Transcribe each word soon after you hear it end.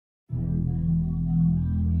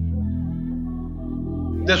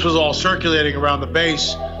this was all circulating around the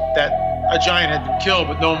base, that a giant had been killed,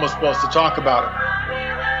 but no one was supposed to talk about it.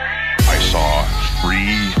 I saw 3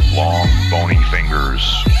 long, bony fingers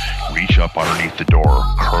reach up underneath the door,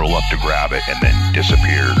 curl up to grab it, and then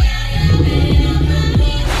disappear.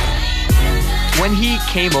 When he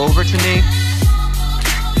came over to me,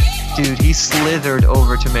 dude, he slithered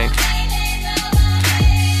over to me.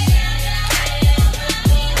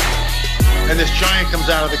 And this giant comes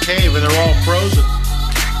out of the cave, and they're all frozen.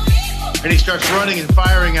 And he starts running and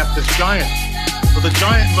firing at this giant. Well, the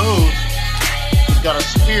giant moves. He's got a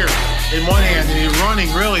spear in one hand, and he's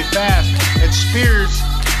running really fast and spears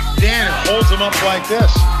Dan and holds him up like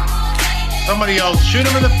this. Somebody yells, shoot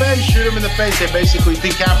him in the face, shoot him in the face. They basically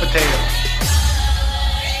decapitate him.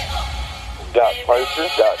 Got closer,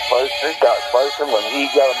 got closer, got closer. When he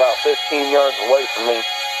got about 15 yards away from me,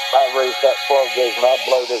 I raised that 12 gauge and I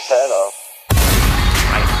blowed his head off.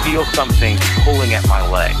 I feel something pulling at my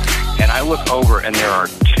leg, and I look over and there are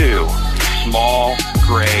 2 small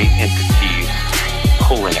gray entities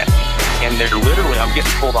pulling at me. And they're literally, I'm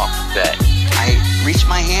getting pulled off the bed. I reached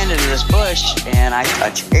my hand into this bush and I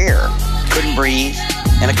touched air. Couldn't breathe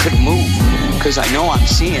and I couldn't move because I know I'm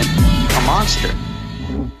seeing a monster.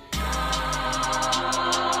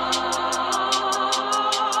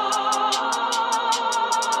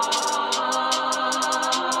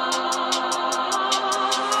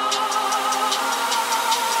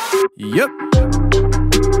 Yep.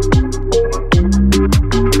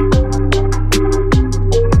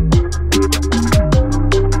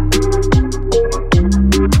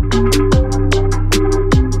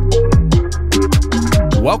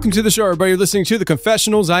 Welcome to the show, everybody. You're listening to The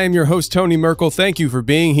Confessionals. I am your host, Tony Merkel. Thank you for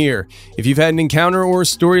being here. If you've had an encounter or a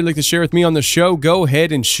story you'd like to share with me on the show, go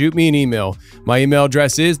ahead and shoot me an email. My email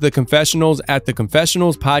address is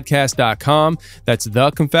theconfessionals@theconfessionalspodcast.com. That's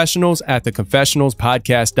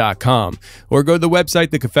theconfessionals@theconfessionalspodcast.com. Or go to the website,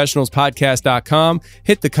 theconfessionalspodcast.com,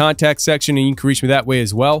 hit the contact section, and you can reach me that way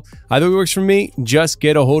as well. Either way works for me, just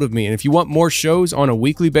get a hold of me. And if you want more shows on a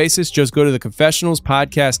weekly basis, just go to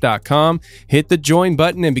theconfessionalspodcast.com, hit the join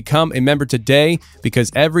button, and become a member today,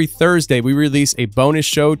 because every Thursday we release a bonus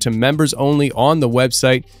show to members only on the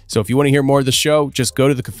website. So if you want to hear more of the show, just go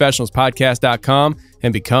to theconfessionalspodcast.com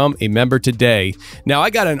and become a member today. Now,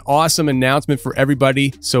 I got an awesome announcement for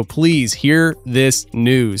everybody, so please hear this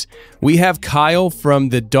news. We have Kyle from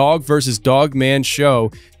the Dog vs. Dog Man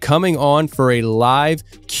show coming on for a live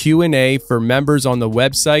Q&A for members on the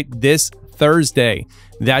website this Thursday.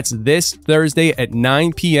 That's this Thursday at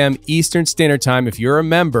 9 p.m. Eastern Standard Time. If you're a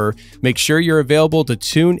member, make sure you're available to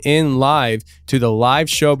tune in live to the live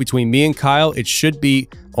show between me and Kyle. It should be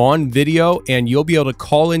on video, and you'll be able to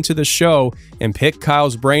call into the show and pick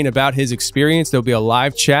Kyle's brain about his experience. There'll be a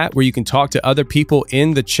live chat where you can talk to other people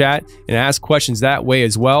in the chat and ask questions that way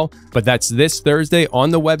as well. But that's this Thursday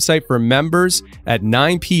on the website for members at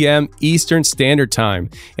 9 p.m. Eastern Standard Time.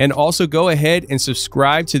 And also go ahead and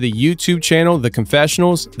subscribe to the YouTube channel, The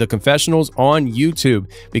Confessionals on YouTube,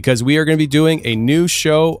 because we are going to be doing a new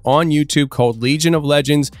show on YouTube called Legion of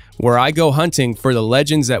Legends, where I go hunting for the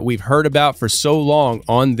legends that we've heard about for so long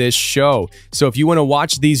on this show. So if you want to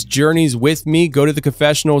watch these journeys with me, go to The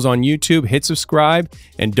Confessionals on YouTube, hit subscribe,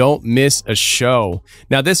 and don't miss a show.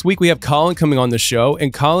 Now, this week we have Colin coming on the show,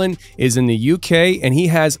 and Colin is in the UK, and he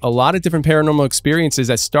has a lot of different paranormal experiences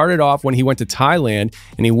that started off when he went to Thailand,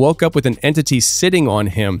 and he woke up with an entity sitting on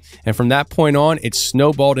him. And from that point on, it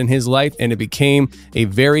snowballed in his life, and it became a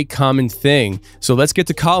very common thing. So let's get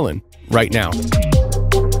to Colin right now.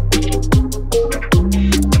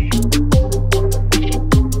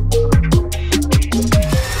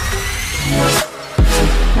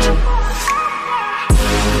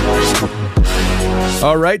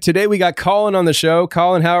 All right, today we got Colin on the show.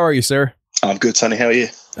 Colin, how are you, sir? I'm good, Tony. How are you?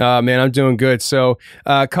 Man, I'm doing good. So,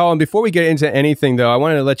 Colin, before we get into anything, though, I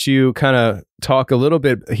wanted to let you kind of talk a little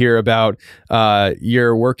bit here about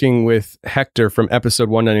your working with Hector from episode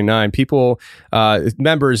 199. People,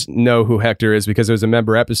 members know who Hector is because it was a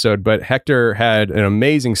member episode, but Hector had an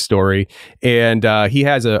amazing story, and he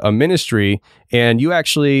has a ministry, and you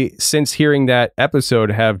actually, since hearing that episode,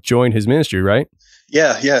 have joined his ministry, right?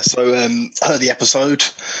 Yeah. So I heard the episode.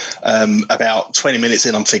 About 20 minutes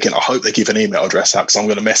in, I'm thinking, I hope they give an email address out because I'm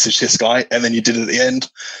going to message this guy. And then you did it at the end.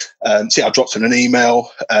 So yeah, I dropped him an email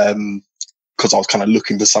because I was kind of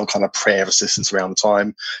looking for some kind of prayer assistance around the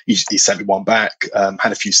time. He sent me one back,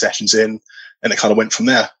 had a few sessions in, and it kind of went from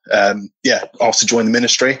there. Yeah, asked to join the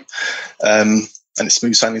ministry. it's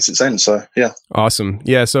smooth sailing since then. So yeah. Awesome.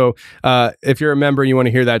 Yeah. So if you're a member and you want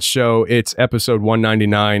to hear that show, it's episode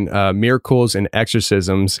 199, Miracles and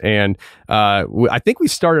Exorcisms. And I think we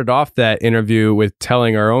started off that interview with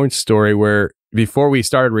telling our own story where before we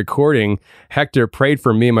started recording, Hector prayed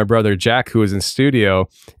for me and my brother Jack, who was in studio.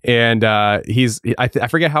 And I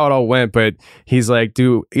forget how it all went, but he's like,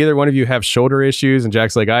 do either one of you have shoulder issues? And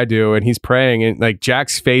Jack's like, I do. And he's praying, and like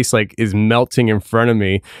Jack's face like is melting in front of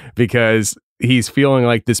me because he's feeling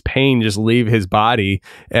like this pain just leave his body.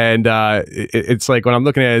 And it's like when I'm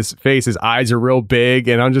looking at his face, his eyes are real big,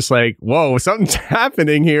 and I'm just like, whoa, something's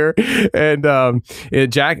happening here. And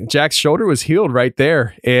Jack's shoulder was healed right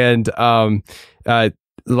there. And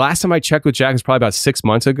the last time I checked with Jack was probably about 6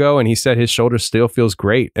 months ago, and he said his shoulder still feels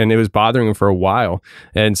great, and it was bothering him for a while.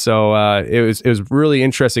 And so it was really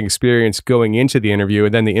interesting experience going into the interview,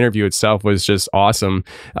 and then the interview itself was just awesome.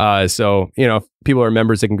 So if people are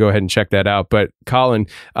members, they can go ahead and check that out. But Colin,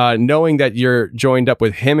 knowing that you're joined up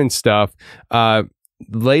with him and stuff,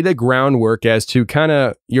 lay the groundwork as to kind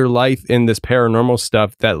of your life in this paranormal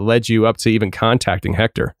stuff that led you up to even contacting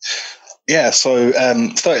Hector. Yeah, so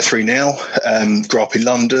 33 now, grew up in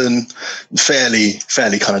London, fairly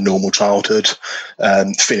kind of normal childhood,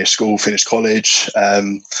 finished school, finished college.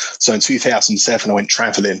 So in 2007, I went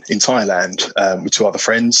traveling in Thailand with 2 other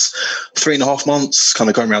friends, 3.5 months, kind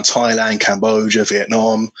of going around Thailand, Cambodia,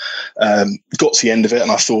 Vietnam. Got to the end of it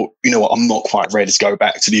and I thought, you know what, I'm not quite ready to go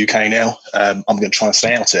back to the UK now. I'm going to try and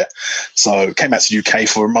stay out here. So came back to the UK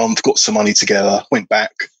for a month, got some money together, went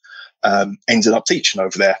back. Ended up teaching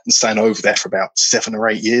over there and staying over there for about 7 or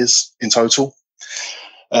 8 years in total.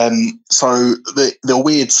 So the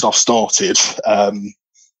weird stuff started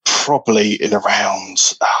probably in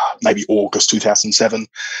around maybe August 2007.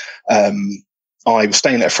 I was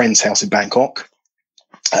staying at a friend's house in Bangkok.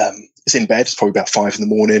 It's in bed. It's probably about 5 in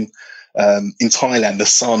the morning. In Thailand, the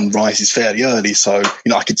sun rises fairly early, so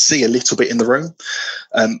I could see a little bit in the room.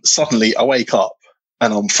 Suddenly, I wake up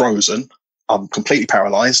and I'm frozen. I'm completely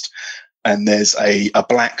paralyzed, and there's a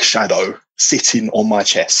black shadow sitting on my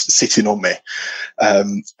chest, sitting on me.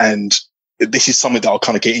 And this is something that I'll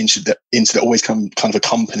kind of get into that always kind of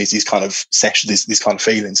accompanies these kind of sessions, these kind of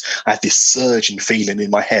feelings. I had this surging feeling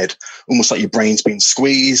in my head, almost like your brain's being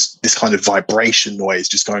squeezed, this kind of vibration noise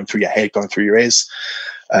just going through your head, going through your ears.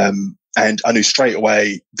 And I knew straight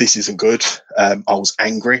away, this isn't good. I was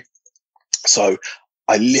angry. So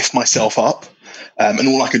I lift myself up. And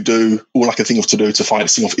all I could think of to do to fight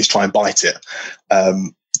this thing off is try and bite it.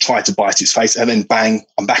 Try to bite its face, and then bang,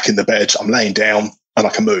 I'm back in the bed, I'm laying down, and I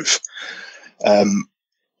can move.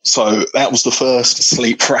 So that was the first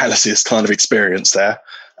sleep paralysis kind of experience there.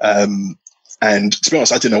 And to be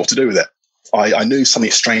honest, I didn't know what to do with it. I knew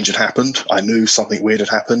something strange had happened. I knew something weird had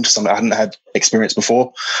happened, something I hadn't had experience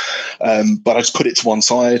before. But I just put it to one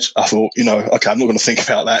side. I thought, okay, I'm not going to think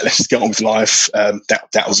about that. Let's just get on with life.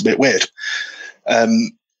 That was a bit weird.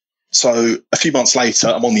 So a few months later,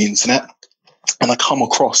 I'm on the internet and I come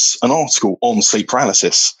across an article on sleep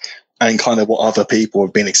paralysis and kind of what other people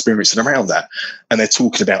have been experiencing around that. And they're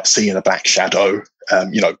talking about seeing a black shadow,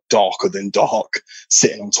 darker than dark,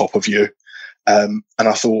 sitting on top of you. And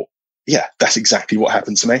I thought, yeah, that's exactly what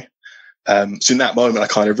happened to me. So in that moment, I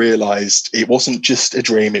kind of realized it wasn't just a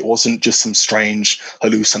dream. It wasn't just some strange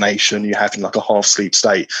hallucination you have in like a half sleep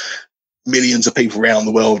state. Millions of people around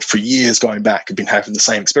the world for years going back have been having the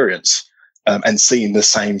same experience and seeing the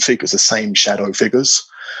same figures, the same shadow figures.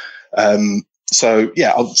 So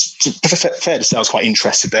yeah, fair to say I was quite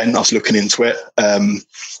interested then. I was looking into it.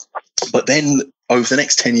 But then over the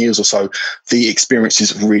next 10 years or so, the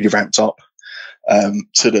experiences really ramped up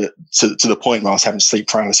to the point where I was having sleep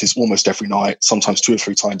paralysis almost every night, sometimes 2 or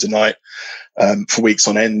 3 times a night, for weeks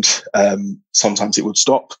on end. Sometimes it would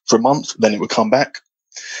stop for a month, then it would come back.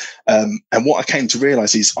 And what I came to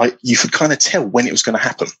realize is you could kind of tell when it was going to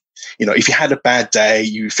happen. If you had a bad day,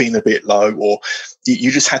 you were feeling a bit low, or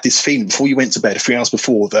you just had this feeling before you went to bed, a few hours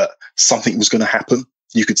before, that something was going to happen.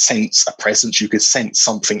 You could sense a presence, you could sense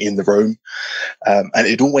something in the room. And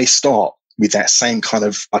it'd always start with that same kind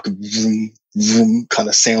of like vroom, vroom kind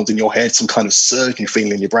of sound in your head, some kind of surging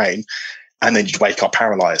feeling in your brain, and then you'd wake up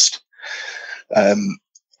paralyzed.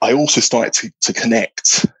 I also started to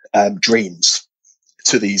connect dreams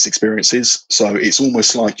to these experiences. So it's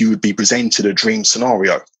almost like you would be presented a dream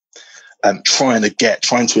scenario, trying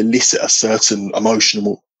to elicit a certain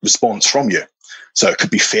emotional response from you. So it could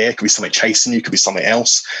be fear, it could be something chasing you, it could be something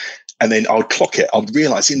else. And then I would clock it. I would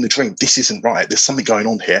realize in the dream, this isn't right. There's something going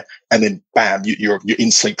on here. And then bam, you're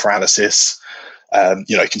in sleep paralysis.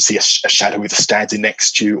 You can see a shadow with a standing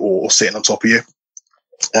next to you or sitting on top of you.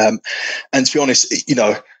 And to be honest,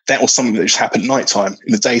 that was something that just happened at nighttime.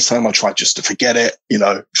 In the daytime, I tried just to forget it,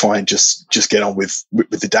 try and just get on with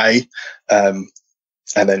the day. And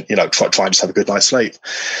then, try and just have a good night's sleep.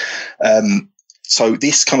 So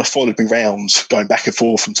this kind of followed me around, going back and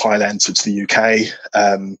forth from Thailand to the UK.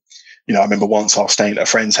 I remember once I was staying at a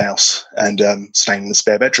friend's house and staying in the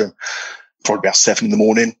spare bedroom, probably about 7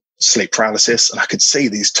 a.m, sleep paralysis, and I could see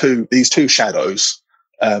these two shadows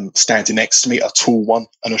standing next to me, a tall one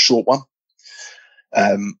and a short one.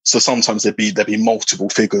 So sometimes there'd be multiple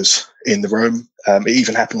figures in the room. It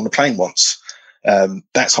even happened on the plane once.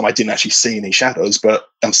 That time I didn't actually see any shadows, but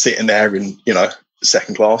I'm sitting there in,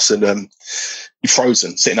 second class and you're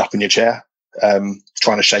frozen, sitting up in your chair,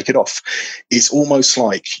 trying to shake it off. It's almost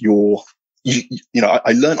like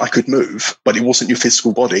I learned I could move, but it wasn't your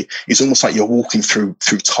physical body. It's almost like you're walking through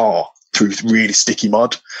tar, through really sticky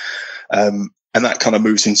mud. And that kind of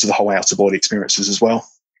moves into the whole outer body experiences as well.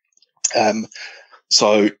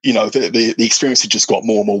 So, the experience had just got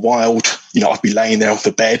more and more wild. I'd be laying there on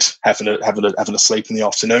the bed, having a sleep in the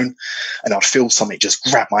afternoon, and I'd feel something just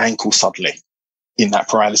grab my ankle suddenly in that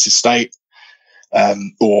paralysis state.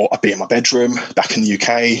 Or I'd be in my bedroom back in the UK.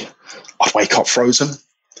 I'd wake up frozen,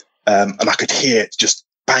 and I could hear it just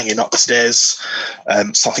banging up the stairs,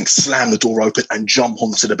 something slam the door open and jump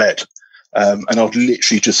onto the bed. And I'd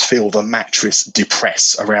literally just feel the mattress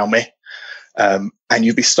depress around me. And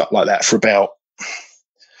you'd be stuck like that for about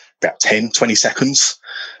 10, 20 seconds.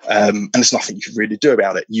 And there's nothing you could really do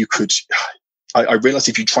about it. I realized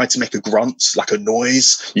if you tried to make a grunt, like a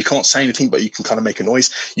noise, you can't say anything, but you can kind of make a noise.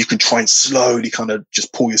 You can try and slowly kind of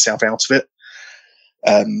just pull yourself out of it.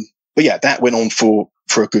 But yeah, that went on for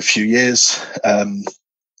a good few years. I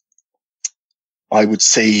would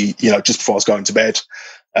see, just before I was going to bed,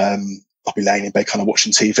 I'd be laying in bed kind of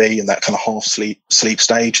watching TV and that kind of half sleep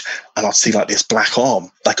stage, and I'd see like this black arm,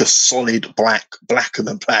 like a solid blacker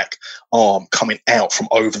than black arm coming out from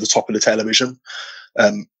over the top of the television.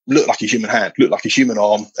 Looked like a human hand, looked like a human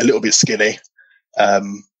arm, a little bit skinny.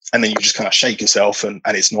 And then you just kind of shake yourself and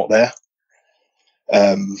it's not there.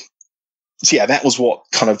 So yeah, that was what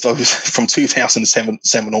kind of those from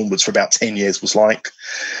 2007 onwards for about 10 years was like.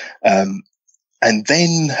 And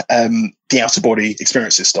then the outer body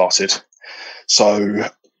experiences started. So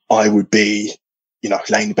I would be,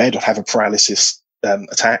 laying in bed, I'd have a paralysis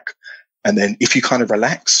attack. And then if you kind of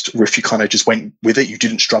relaxed or if you kind of just went with it, you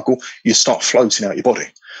didn't struggle, you start floating out your body.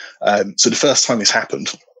 So the first time this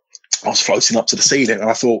happened, I was floating up to the ceiling and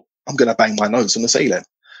I thought, I'm going to bang my nose on the ceiling.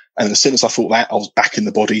 And as soon as I thought that, I was back in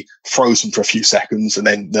the body, frozen for a few seconds, and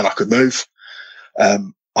then I could move.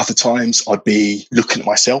 Other times I'd be looking at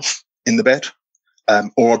myself in the bed,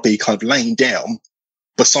 or I'd be kind of laying down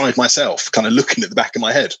beside myself, kind of looking at the back of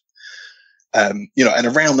my head. And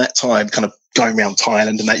around that time, kind of going around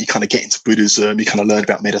Thailand and that, you kind of get into Buddhism, you kind of learn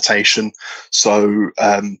about meditation. So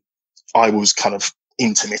I was kind of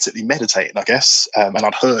intermittently meditating, I guess, and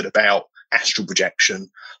I'd heard about astral projection,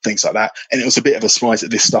 things like that. And it was a bit of a surprise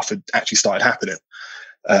that this stuff had actually started happening.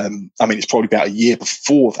 It's probably about a year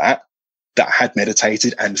before that I had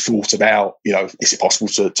meditated and thought about, is it possible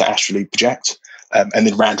to astrally project? And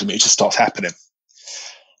then randomly it just starts happening.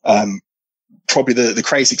 Probably the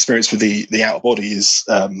crazy experience with the outer body is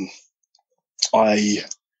I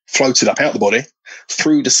floated up out the body,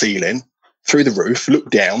 through the ceiling, through the roof,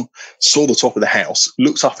 looked down, saw the top of the house,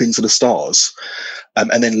 looked up into the stars,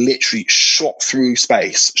 and then literally shot through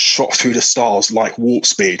space, shot through the stars like warp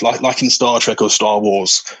speed, like in Star Trek or Star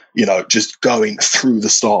Wars, just going through the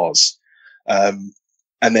stars. And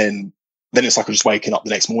then it's like I'm just waking up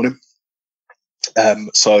the next morning.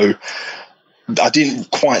 So I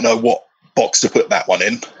didn't quite know what box to put that one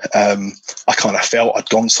in. I kind of felt I'd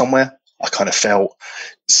gone somewhere. I kind of felt,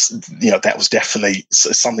 that was definitely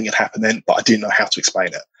something had happened then, but I didn't know how to explain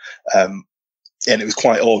it. And it was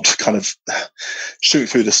quite odd, kind of shooting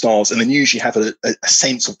through the stars, and then you usually have a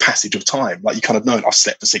sense of passage of time. Like you kind of know I've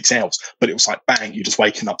slept for 6 hours, but it was like, bang, you're just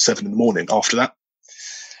waking up 7 a.m. after that.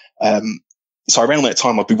 So around that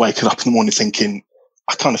time, I'd be waking up in the morning thinking,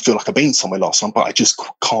 I kind of feel like I've been somewhere last time, but I just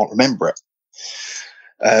can't remember it.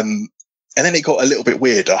 And then it got a little bit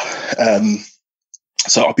weirder.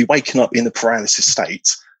 So I'd be waking up in the paralysis state,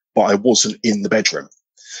 but I wasn't in the bedroom.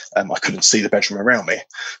 I couldn't see the bedroom around me.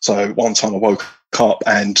 So one time I woke up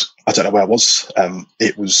and I don't know where I was.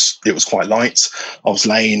 It was quite light. I was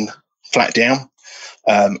laying flat down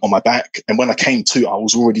on my back. And when I came to, I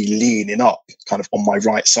was already leaning up kind of on my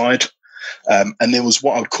right side. And there was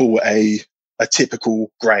what I would call a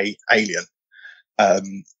typical grey alien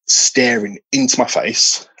staring into my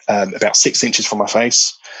face, about 6 inches from my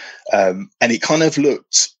face. And it kind of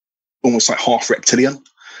looked almost like half reptilian.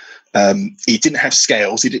 It didn't have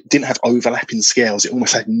scales. It didn't have overlapping scales. It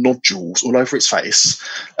almost had nodules all over its face.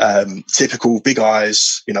 Typical big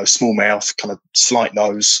eyes, small mouth, kind of slight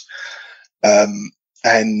nose.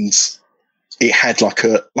 And it had like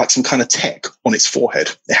some kind of tech on its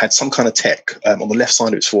forehead. It had some kind of tech on the left side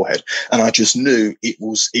of its forehead. And I just knew it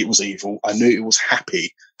was evil. I knew it was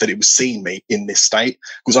happy that it was seeing me in this state,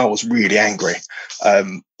 because I was really angry.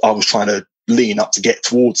 I was trying to lean up to get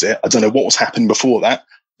towards it. I don't know what was happening before that,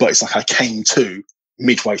 but it's like I came to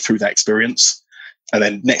midway through that experience. And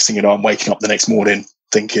then next thing you know, I'm waking up the next morning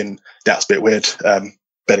thinking, that's a bit weird.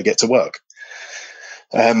 Better get to work.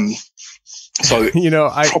 So,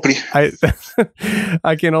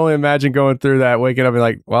 I can only imagine going through that, waking up and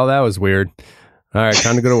like, well, that was weird. All right,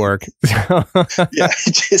 time to go to work. Yeah,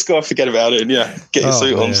 just go and forget about it and get your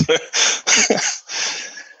suit on.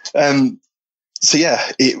 So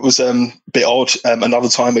yeah, it was a bit odd. Another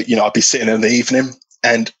time, I'd be sitting in the evening,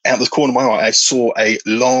 and out the corner of my eye, I saw a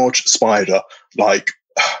large spider, like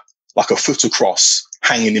a foot across,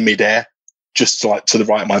 hanging in midair, just like to the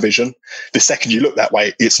right of my vision. The second you look that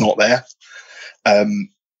way, it's not there. And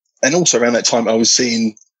also around that time, I was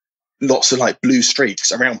seeing lots of like blue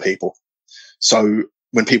streaks around people. So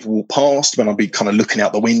when people walk past, when I'd be kind of looking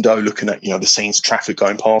out the window, looking at, the scenes of traffic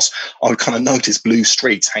going past, I would kind of notice blue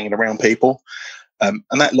streaks hanging around people. And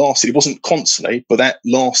that lasted, it wasn't constantly, but that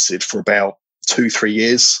lasted for about 2-3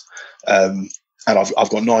 years. And I've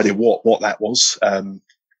got no idea what that was.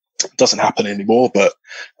 It doesn't happen anymore, but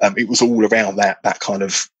it was all around that kind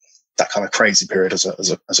of crazy period, as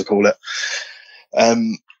I call it.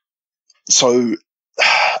 So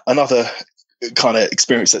another kind of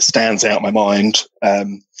experience that stands out in my mind,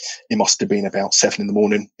 it must have been about 7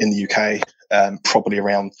 a.m. in the UK, probably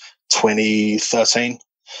around 2013.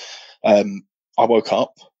 I woke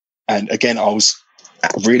up, and again, I was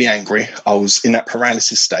really angry. I was in that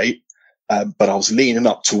paralysis state, but I was leaning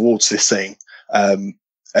up towards this thing. And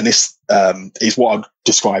this is what I'd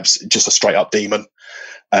describe as just a straight up demon.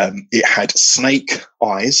 It had snake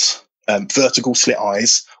eyes, vertical slit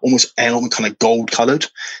eyes, almost almond kind of gold colored.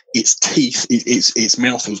 Its teeth, its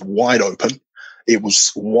mouth was wide open. It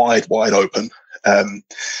was wide open.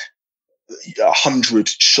 100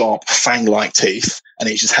 sharp fang-like teeth, and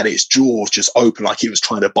it just had its jaws just open like it was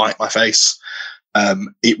trying to bite my face.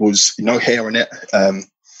 It was no hair in it,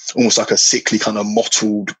 almost like a sickly kind of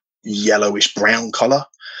mottled yellowish brown color.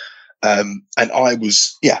 And I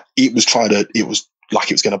was, it was like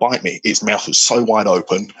it was going to bite me. Its mouth was so wide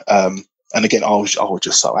open. And again, I was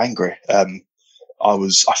just so angry. I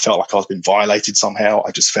felt like I was being violated somehow.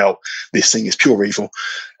 I just felt this thing is pure evil.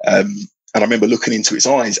 And I remember looking into its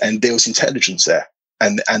eyes, and there was intelligence there,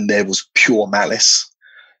 and there was pure malice.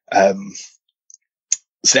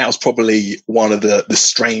 So that was probably one of the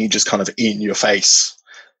strangest kind of in your face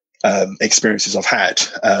experiences I've had.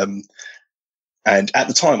 And at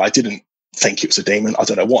the time, I didn't think it was a demon. I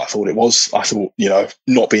don't know what I thought it was. I thought,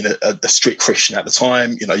 not being a strict Christian at the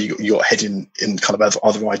time, you got head in kind of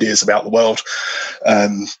other ideas about the world. I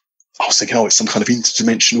was thinking, it's some kind of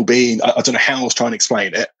interdimensional being. I don't know how I was trying to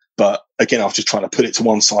explain it, but again, I was just trying to put it to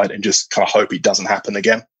one side and just kind of hope it doesn't happen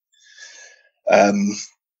again.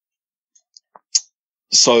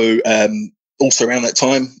 So also around that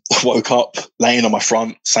time, I woke up laying on my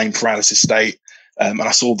front, same paralysis state. And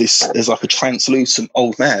I saw there's like a translucent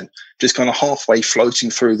old man just kind of halfway floating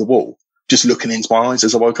through the wall, just looking into my eyes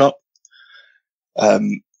as I woke up.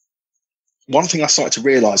 One thing I started to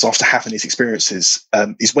realize after having these experiences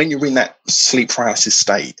is when you're in that sleep paralysis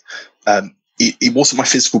state, it wasn't my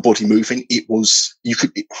physical body moving. It was, you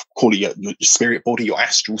could call it your spirit body, your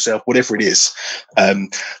astral self, whatever it is.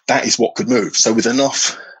 That is what could move. So with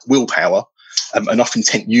enough willpower, enough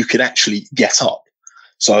intent, you could actually get up.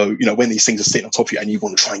 So, when these things are sitting on top of you and you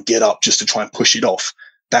want to try and get up just to try and push it off,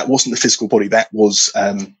 that wasn't the physical body. That was,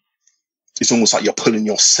 it's almost like you're pulling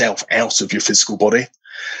yourself out of your physical body.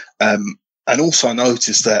 And also I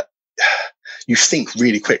noticed that you think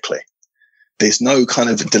really quickly. There's no kind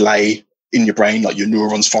of delay in your brain, like your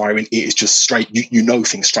neurons firing. It is just straight, you know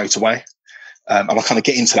things straight away. And I'll kind of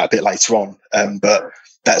get into that a bit later on. But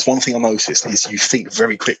that's one thing I noticed is you think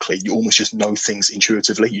very quickly. You almost just know things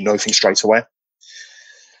intuitively. You know things straight away.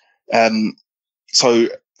 So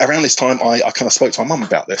around this time, I kind of spoke to my mum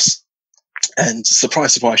about this, and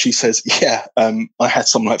surprise, she says, I had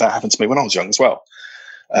something like that happen to me when I was young as well.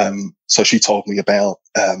 So she told me about,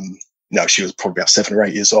 she was probably about 7 or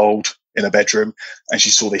 8 years old in a bedroom, and she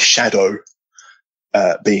saw this shadow,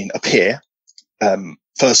 appear,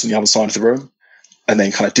 first on the other side of the room, and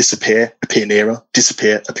then kind of disappear, appear nearer,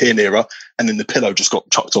 and then the pillow just got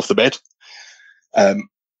chucked off the bed.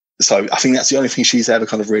 So I think that's the only thing she's ever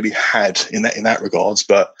kind of really had in that regards.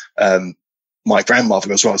 But my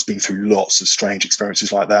grandmother as well has been through lots of strange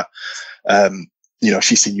experiences like that.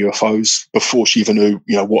 She's seen UFOs before she even knew,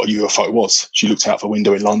 what a UFO was. She looked out the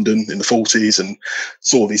window in London in the 40s and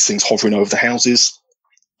saw these things hovering over the houses.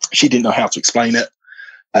 She didn't know how to explain it,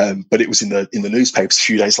 but it was in the newspapers a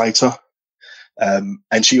few days later.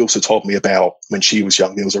 And she also told me about when she was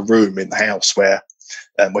young, there was a room in the house where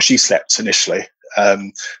she slept initially,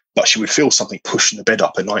 but she would feel something pushing the bed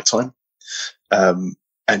up at night time.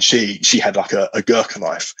 And she had like a Gurkha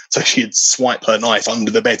knife. So she'd swipe her knife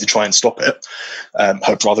under the bed to try and stop it.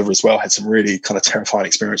 Her brother as well had some really kind of terrifying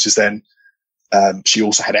experiences then. She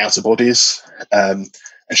also had outer bodies. And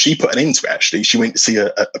she put an end to it, actually. She went to see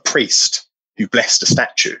a priest who blessed a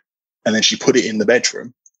statue. And then she put it in the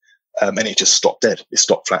bedroom. And it just stopped dead. It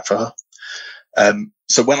stopped flat for her.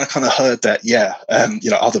 So when I kind of heard that,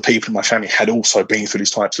 other people in my family had also been through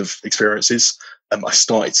these types of experiences, I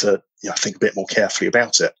started to think a bit more carefully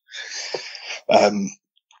about it.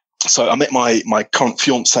 So I met my current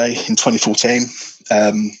fiance in 2014,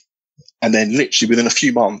 and then literally within a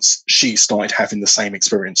few months, she started having the same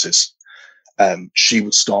experiences. She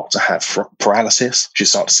would start to have paralysis. She'd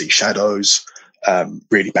start to see shadows,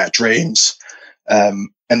 really bad dreams, and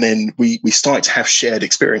then we started to have shared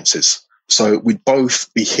experiences. So we'd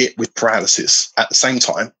both be hit with paralysis at the same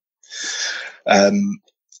time.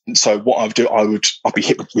 So what I would do, I'd be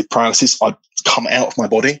hit with paralysis. I'd come out of my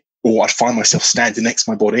body, or I'd find myself standing next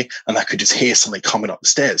to my body, and I could just hear something coming up the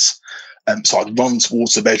stairs. So I'd run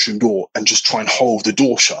towards the bedroom door and just try and hold the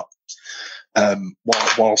door shut,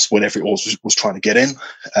 whilst whatever it was trying to get in.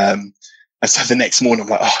 And so the next morning, I'm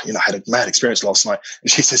like, I had a mad experience last night. And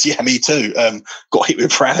she says, yeah, me too. Got hit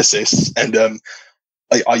with paralysis, and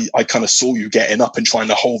I kind of saw you getting up and trying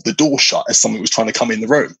to hold the door shut as something was trying to come in the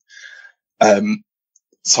room.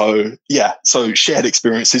 So shared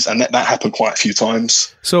experiences, and that happened quite a few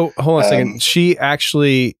times. So hold on a second. She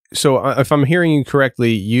actually, if I'm hearing you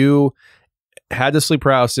correctly, you had the sleep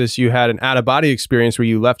paralysis, you had an out of body experience where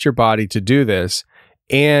you left your body to do this.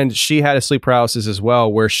 And she had a sleep paralysis as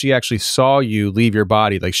well, where she actually saw you leave your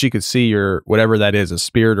body. Like she could see your, whatever that is, a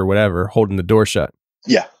spirit or whatever, holding the door shut.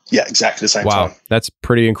 Yeah, exactly the same time. Wow, that's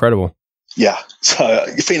pretty incredible. Yeah, so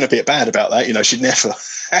you're feeling a bit bad about that. She'd never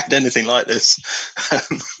had anything like this.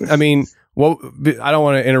 I mean, I don't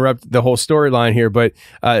want to interrupt the whole storyline here, but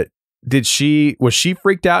was she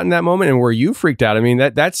freaked out in that moment, and were you freaked out? I mean,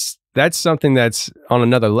 that's something that's on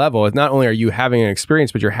another level. It's not only are you having an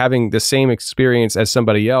experience, but you're having the same experience as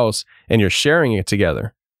somebody else, and you're sharing it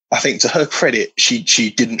together. I think to her credit, she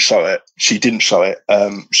didn't show it. She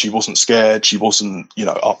wasn't scared. She wasn't,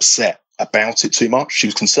 upset about it too much. She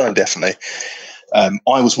was concerned, definitely. I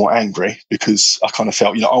was more angry because I kind of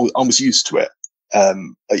felt, I was used to it.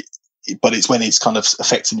 But it's when it's kind of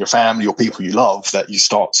affecting your family or people you love that you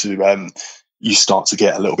start to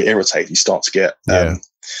get a little bit irritated. You start to get,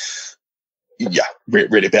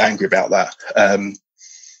 really a bit angry about that.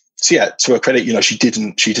 To her credit, she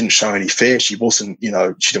didn't show any fear. She wasn't,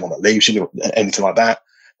 she didn't want to leave. She didn't anything like that.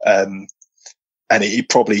 And it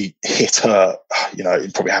probably hit her,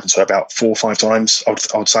 it probably happened to her about 4 or 5 times, I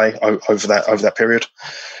would say, over that period.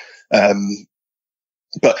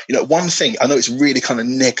 But one thing, I know it's really kind of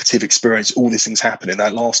negative experience, all these things happening,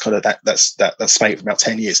 that last kind of that spate of about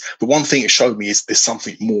 10 years. But one thing it showed me is there's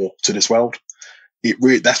something more to this world.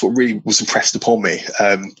 That's what really was impressed upon me.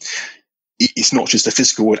 It's not just a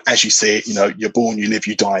physical world as you see it. You're born, you live,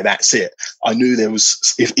 you die. That's it. I knew there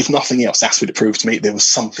was, if nothing else, that's what it proved to me. There was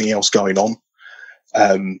something else going on.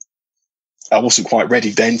 I wasn't quite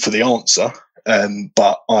ready then for the answer,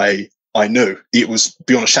 but I knew it was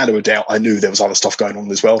beyond a shadow of doubt. I knew there was other stuff going on in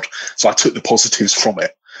this world, so I took the positives from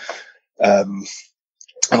it, and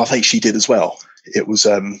I think she did as well. It was,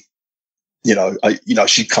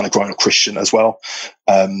 she'd kind of grown up Christian as well,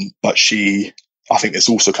 but I think it's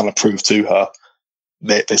also kind of proved to her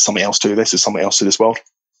that there's something else to this. There's something else to this world.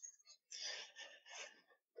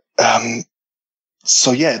 This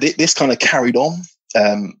kind of carried on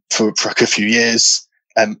for a few years.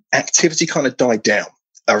 Activity kind of died down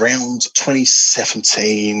around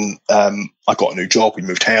 2017. I got a new job. We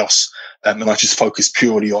moved house, and I just focused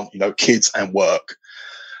purely on kids and work.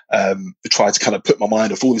 I tried to kind of put my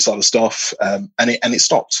mind off all this other stuff, and it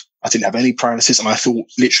stopped. I didn't have any paralysis, and I thought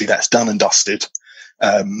literally that's done and dusted.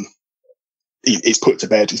 It's put to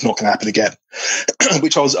bed. It's not going to happen again,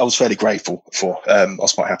 which I was fairly grateful for. I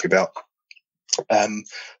was quite happy about.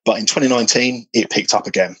 But in 2019, it picked up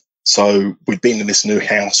again. So we'd been in this new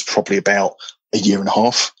house probably about a year and a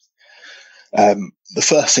half. The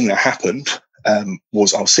first thing that happened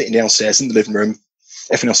was I was sitting downstairs in the living room,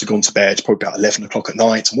 Everyone else had gone to bed, probably about 11 o'clock at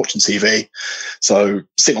night. I'm watching TV. So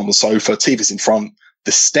sitting on the sofa, TV's in front,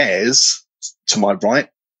 the stairs to my right,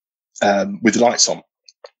 with the lights on.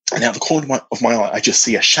 And out the corner of my eye, I just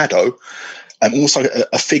see a shadow and almost like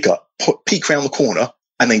a figure peek around the corner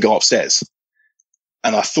and then go upstairs.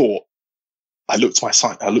 And I thought, I looked at my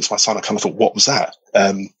son, I kind of thought, what was that?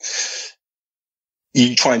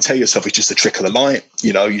 You try and tell yourself it's just a trick of the light,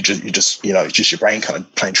 it's just your brain kind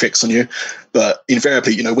of playing tricks on you. But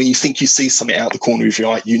invariably, when you think you see something out the corner of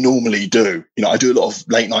your eye, you normally do. I do a lot of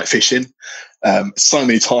late night fishing. So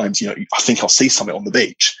many times, I think I'll see something on the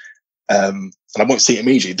beach. And I won't see it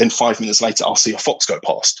immediately. Then 5 minutes later, I'll see a fox go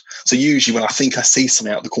past. So usually when I think I see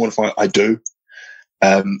something out the corner of my eye, I do.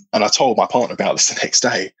 And I told my partner about this the next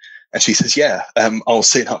day. And she says, I was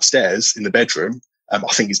sitting upstairs in the bedroom. I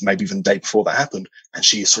think it's maybe even the day before that happened. And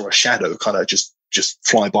she saw a shadow kind of just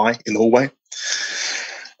fly by in the hallway.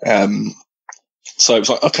 So it was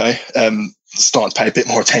like, okay, starting to pay a bit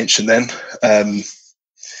more attention then.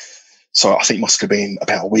 So I think it must have been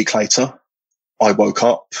about a week later. I woke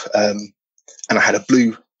up and I had a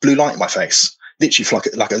blue light in my face. Literally for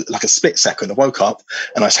like a split second. I woke up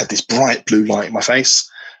and I just had this bright blue light in my face.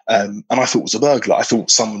 And I thought it was a burglar. I thought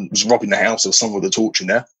someone was robbing the house or someone with a torch in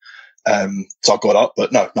there. So I got up,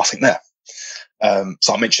 but no, nothing there.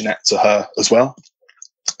 So I mentioned that to her as well.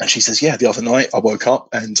 And she says, the other night I woke up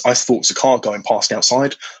and I thought it was a car going past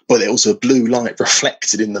outside, but there was a blue light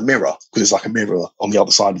reflected in the mirror because there's like a mirror on the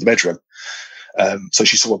other side of the bedroom. So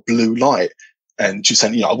she saw a blue light and she's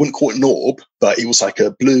saying, I wouldn't call it an orb, but it was like a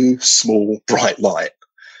blue, small, bright light.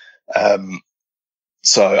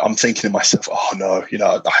 So I'm thinking to myself, oh no,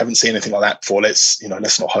 I haven't seen anything like that before. Let's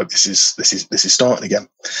not hope this is starting again.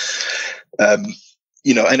 And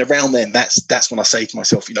around then, that's when I say to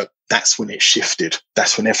myself, that's when it shifted.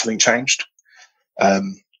 That's when everything changed.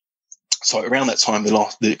 So around that time,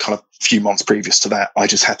 the kind of few months previous to that, I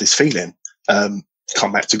just had this feeling,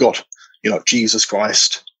 come back to God, Jesus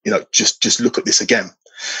Christ, just look at this again.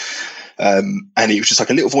 And it was just like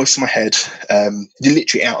a little voice in my head,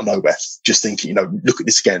 literally out of nowhere, just thinking, look at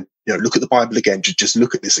this again, look at the Bible again, just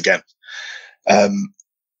look at this again.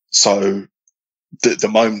 So the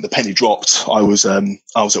moment the penny dropped, I was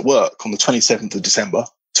at work on the 27th of December,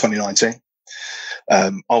 2019.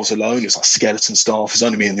 I was alone. It was like skeleton staff. It was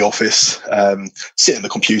only me in the office, sitting at the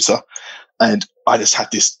computer. And I just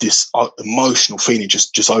had this emotional feeling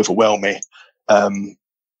just overwhelm me.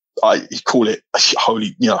 I call it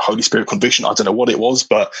Holy Spirit conviction. I don't know what it was,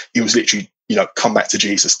 but it was literally, come back to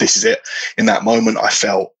Jesus. This is it. In that moment, I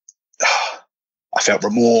felt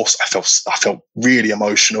remorse. I felt really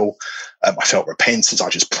emotional. I felt repentance. I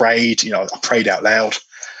just prayed. I prayed out loud,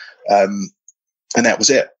 and that was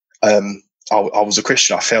it. I was a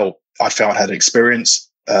Christian. I felt I had an experience.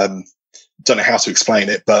 Don't know how to explain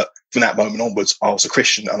it, but from that moment onwards, I was a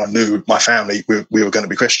Christian, and I knew my family we were going to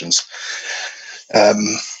be Christians.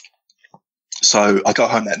 So I go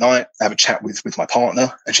home that night, have a chat with my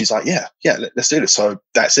partner, and she's like, yeah, let's do this. So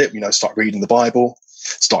that's it. Start reading the Bible,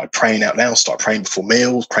 started praying out loud, started praying before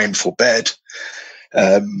meals, praying before bed.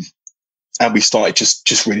 And we started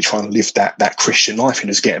just really trying to live that Christian life and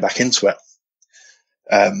just getting back into it.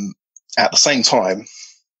 At the same time,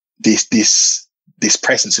 this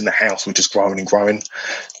presence in the house was just growing and growing.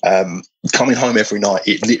 Coming home every night,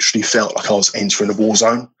 it literally felt like I was entering a war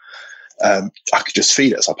zone. I could just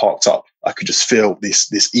feel it as I parked up. I could just feel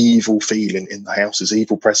this evil feeling in the house, this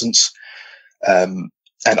evil presence. And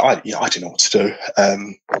I didn't know what to do.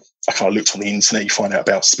 I kind of looked on the internet, you find out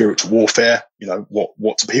about spiritual warfare,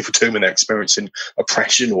 what do people do when they're experiencing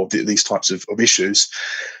oppression or these types of issues.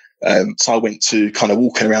 So I went to kind of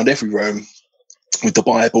walking around every room with the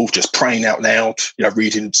Bible, just praying out loud,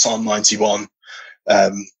 reading Psalm 91,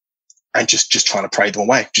 and just trying to pray them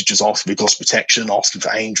away, just asking for God's protection, asking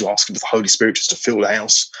for angels, asking for the Holy Spirit just to fill the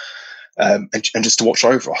house, and just to watch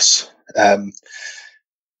over us.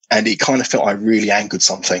 And it kind of felt I really angered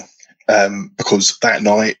something, because that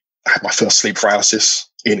night I had my first sleep paralysis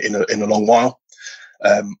in a long while.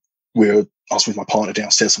 I was with my partner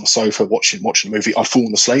downstairs on the sofa watching a movie. I'd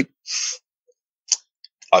fallen asleep.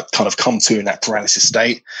 I'd kind of come to in that paralysis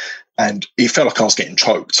state, and it felt like I was getting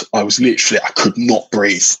choked. I could not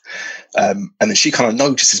breathe. And then she kind of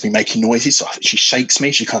notices me making noises. So she shakes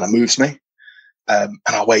me. She kind of moves me. And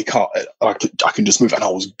I wake up. I can just move. And I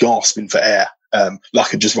was gasping for air,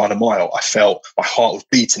 like I'd just run a mile. I felt my heart was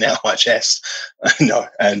beating out of my chest.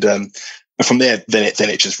 And from there, then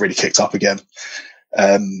it just really kicked up again.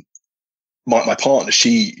 My partner,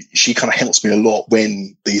 she kind of helps me a lot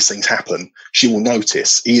when these things happen. She will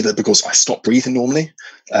notice either because I stop breathing normally,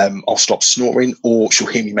 I'll stop snoring, or she'll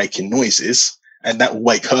hear me making noises, and that will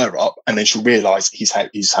wake her up, and then she'll realise he's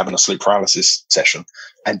having a sleep paralysis session,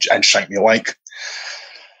 and shake me awake.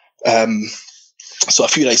 So a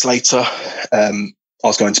few days later, I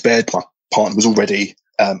was going to bed. My partner was already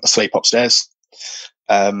asleep upstairs,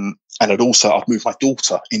 and I'd moved my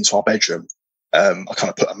daughter into our bedroom. I kind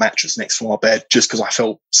of put a mattress next to our bed just because I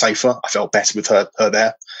felt safer. I felt better with her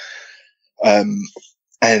there.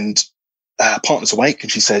 And partner's awake,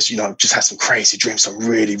 and she says, just had some crazy dreams, some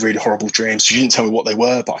really, really horrible dreams. She didn't tell me what they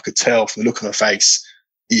were, but I could tell from the look on her face,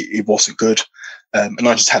 it wasn't good. And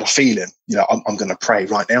I just had a feeling, I'm going to pray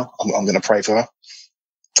right now. I'm going to pray for her.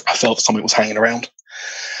 I felt something was hanging around.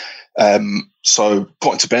 So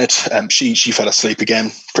got into bed. She fell asleep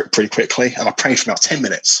again pretty quickly, and I prayed for about 10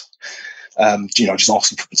 minutes. Just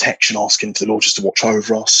asking for protection, asking for the Lord just to watch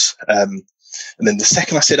over us. And then the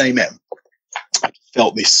second I said amen, I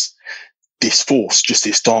felt this force, just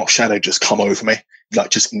this dark shadow just come over me, like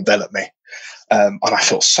just envelop me. And I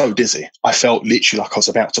felt so dizzy. I felt literally like I was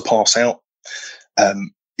about to pass out.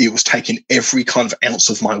 It was taking every kind of ounce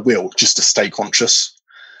of my will just to stay conscious.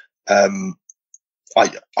 I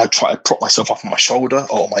tried to prop myself up on my shoulder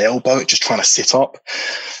or on my elbow, just trying to sit up.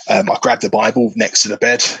 I grabbed the Bible next to the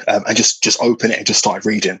bed and just open it and just started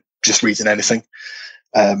reading anything.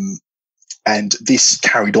 And this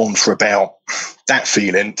carried on for about 10,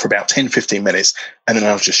 15 minutes. And then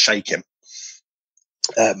I was just shaking.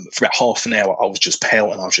 For about half an hour, I was just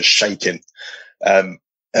pale and I was just shaking. And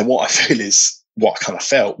what I kind of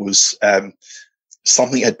felt was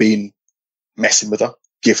something had been messing with her,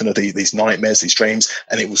 giving her these nightmares, these dreams.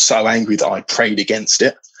 And it was so angry that I prayed against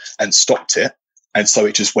it and stopped it. And so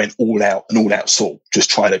it just went all out sort, just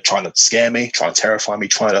trying to scare me, trying to terrify me,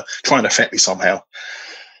 trying to affect me somehow.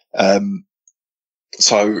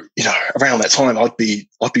 So, around that time, I'd be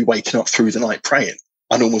waking up through the night praying.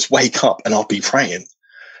 I'd almost wake up and I'd be praying.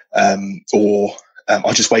 Or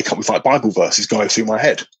I'd just wake up with like Bible verses going through my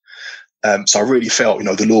head. So I really felt,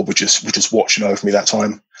 the Lord was just watching over me that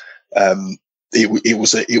time. It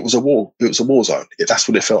was a war zone. That's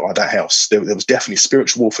what it felt like, that house. There was definitely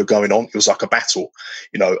spiritual warfare going on. It was like a battle.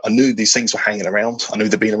 I knew these things were hanging around. I knew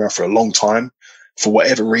they'd been around for a long time. For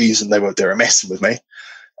whatever reason, they were messing with me.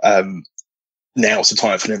 Now it's the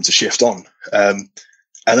time for them to shift on. And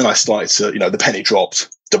then I started to, the penny dropped.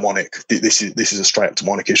 Demonic. This is a straight up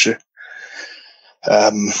demonic issue.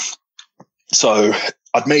 So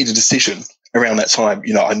I'd made a decision around that time.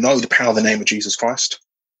 I know the power of the name of Jesus Christ.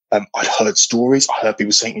 I'd heard stories. I heard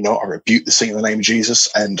people saying, I rebuke the thing in the name of Jesus,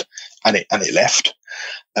 and it left.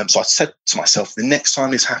 So I said to myself, the next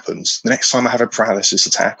time this happens, the next time I have a paralysis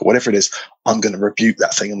attack or whatever it is, I'm going to rebuke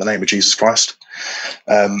that thing in the name of Jesus Christ.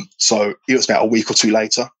 So it was about a week or two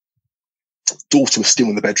later. Daughter was still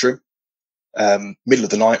in the bedroom, middle of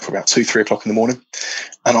the night, for about 2-3 o'clock in the morning,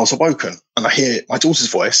 and I was awoken, and I hear my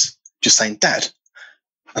daughter's voice just saying, "Dad,"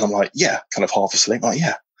 and I'm like, "Yeah," kind of half asleep, like,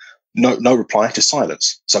 "Yeah." No reply, just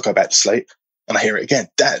silence. So I go back to sleep and I hear it again,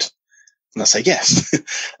 "Dad." And I say, "Yes."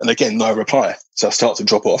 And again, no reply. So I start to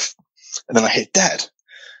drop off. And then I hear, "Dad."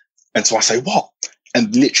 And so I say, "What?"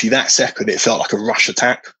 And literally that second, it felt like a rush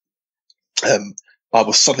attack. I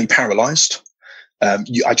was suddenly paralyzed.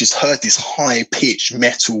 I just heard this high-pitched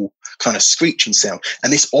metal kind of screeching sound.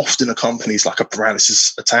 And this often accompanies like a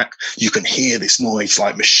paralysis attack. You can hear this noise,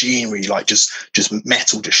 like machinery, like just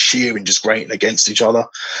metal, just shearing, just grating against each other.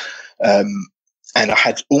 And I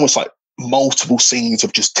had almost like multiple scenes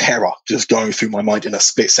of just terror just going through my mind in a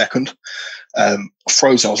split second.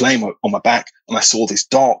 Frozen, I was laying on my back, and I saw this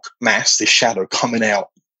dark mass, this shadow coming out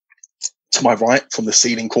to my right from the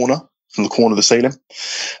ceiling corner, from the corner of the ceiling,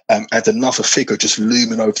 and another figure just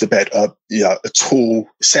looming over the bed, a tall,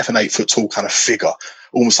 7-8 foot tall kind of figure,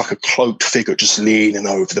 almost like a cloaked figure just leaning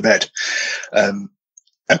over the bed. And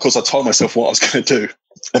of course, I told myself what I was going to do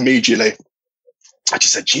immediately. I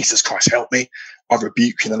just said, "Jesus Christ, help me. I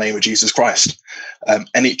rebuke you in the name of Jesus Christ." And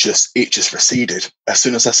it just receded. As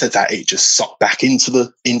soon as I said that, it just sucked back into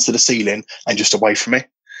the ceiling and just away from me.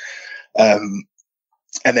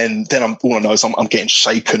 And then all I know is I'm getting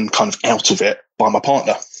shaken kind of out of it by my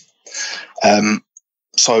partner.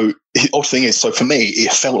 So the odd thing is, so for me,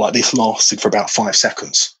 it felt like this lasted for about 5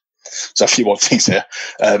 seconds. So a few odd things here.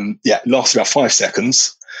 It lasted about 5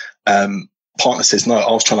 seconds. Partner says, "No,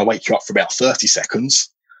 I was trying to wake you up for about 30 seconds.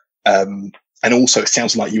 And also it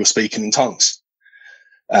sounds like you were speaking in tongues."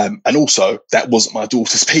 And also that wasn't my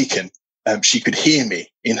daughter speaking. She could hear me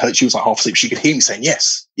she was like half asleep. She could hear me saying,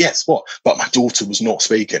 "Yes, yes, what?" But my daughter was not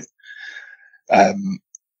speaking.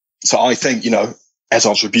 So I think, as I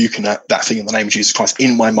was rebuking that thing in the name of Jesus Christ,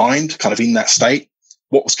 in my mind, kind of in that state,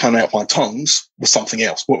 what was coming out of my tongues was something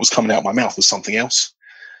else. What was coming out of my mouth was something else.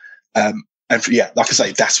 And like I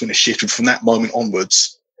say, that's when it shifted. From that moment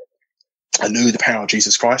onwards, I knew the power of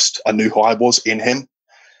Jesus Christ. I knew who I was in him.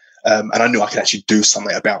 And I knew I could actually do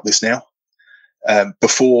something about this now.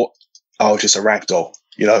 Before, I was just a rag doll.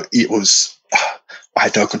 It was, I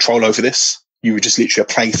had no control over this. You were just literally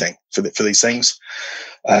a plaything for these things.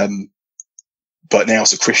 But now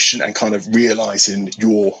as a Christian, and kind of realizing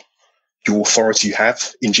your authority you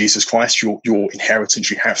have in Jesus Christ, your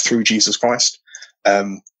inheritance you have through Jesus Christ,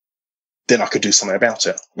 then I could do something about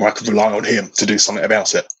it, or I could rely on him to do something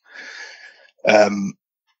about it.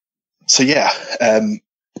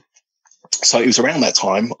 So it was around that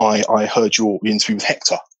time I heard your interview with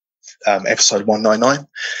Hector, episode 199,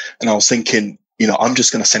 and I was thinking, I'm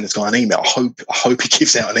just going to send this guy an email. I hope he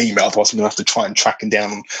gives out an email, otherwise I'm going to have to try and track him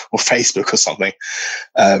down on Facebook or something.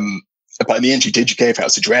 But in the end, you did. You gave out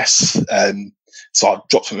his address. So I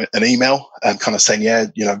dropped him an email, kind of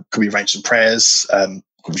saying, could we arrange some prayers?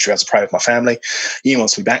 Could we try to pray with my family? He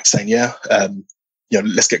emails me back saying,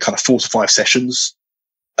 let's get kind of 4 to 5 sessions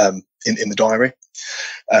in the diary.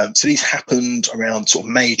 So these happened around sort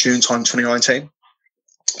of May, June time, 2019.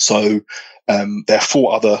 So there are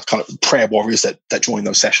 4 other kind of prayer warriors that join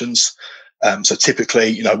those sessions. So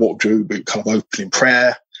typically, what we'll do, we kind of open in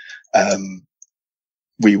prayer.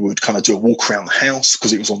 We would kind of do a walk around the house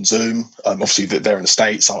because it was on Zoom. Obviously, they're in the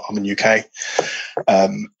States, I'm in the UK.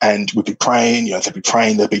 And we'd be praying, they'd be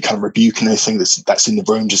praying, they'd be kind of rebuking anything that's in the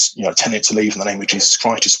room, just, telling it to leave in the name of Jesus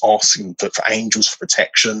Christ, just asking for angels, for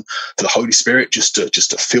protection, for the Holy Spirit, just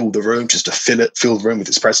to fill the room, just to fill the room with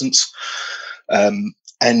its presence.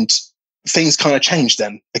 And things kind of changed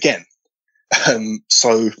then again.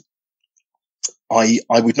 So I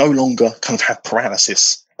would no longer kind of have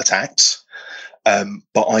paralysis attacks.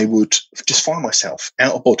 But I would just find myself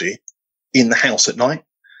out of body in the house at night.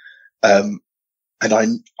 And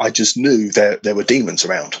I just knew there were demons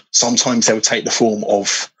around. Sometimes they would take the form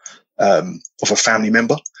of a family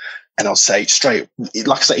member. And I'll say straight,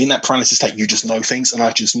 like I say, in that paralysis state, you just know things. And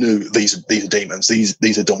I just knew these are demons.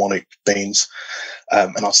 These are demonic beings.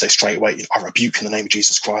 And I'd say straight away, I rebuke in the name of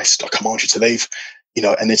Jesus Christ. I command you to leave.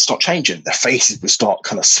 And they'd start changing. Their faces would start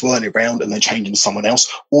kind of swirling around and then changing to someone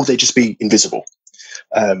else, or they'd just be invisible.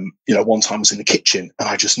 One time I was in the kitchen and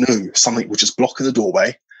I just knew something was just blocking the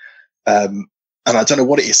doorway. And I don't know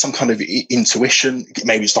what it is, some kind of intuition.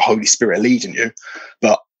 Maybe it's the Holy Spirit leading you,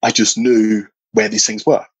 but I just knew where these things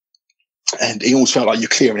were. And it almost felt like you're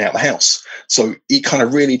clearing out the house. So it kind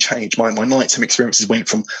of really changed. My nighttime experiences went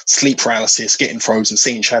from sleep paralysis, getting frozen,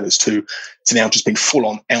 seeing shadows, to now just being full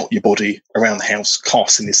on out your body around the house,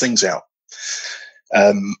 casting these things out.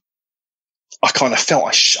 I kind of felt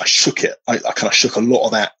I shook it. I kind of shook a lot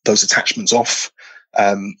of those attachments off.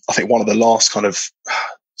 I think one of the last kind of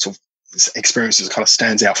sort of experiences that kind of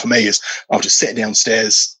stands out for me is I was just sitting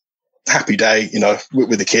downstairs, happy day,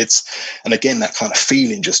 with the kids. And again, that kind of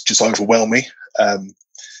feeling just overwhelmed me.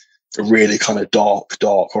 A really kind of dark,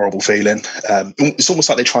 horrible feeling. It's almost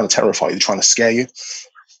like they're trying to terrify you. They're trying to scare you.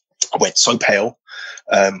 I went so pale.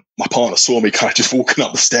 My partner saw me kind of just walking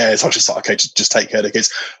up the stairs. I was just like, okay, just take care of the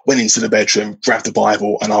kids. Went into the bedroom, grabbed the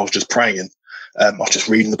Bible, and I was just praying. I was just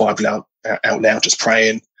reading the Bible out loud, just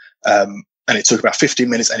praying. And it took about 15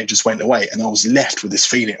 minutes and it just went away. And I was left with this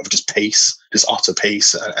feeling of just peace, just utter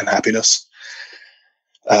peace and happiness.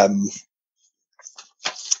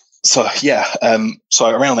 So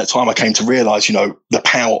around that time, I came to realize, the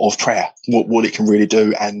power of prayer, what it can really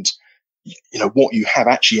do, and, what you have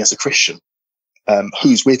actually as a Christian.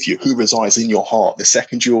 Who's with you, who resides in your heart. The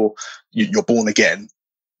second you're born again,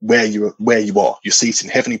 where you are, you're seated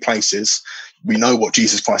in heavenly places. We know what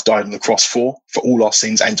Jesus Christ died on the cross for all our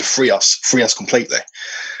sins, and to free us completely,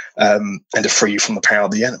 and to free you from the power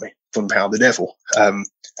of the enemy, from the power of the devil. And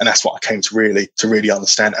that's what I came to really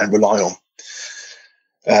understand and rely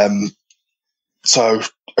on. So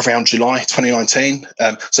around July 2019,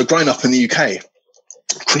 so growing up in the UK,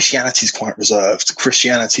 Christianity is quite reserved.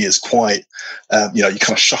 Christianity is quite, you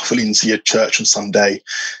kind of shuffle into your church on Sunday,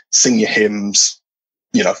 sing your hymns,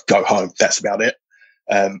 go home. That's about it.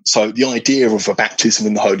 So the idea of a baptism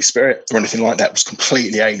in the Holy Spirit or anything like that was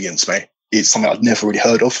completely alien to me. It's something I'd never really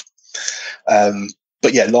heard of.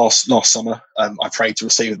 But yeah, last summer, I prayed to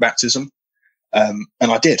receive the baptism, and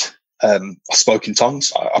I did. I spoke in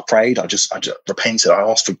tongues. I prayed. I just repented. I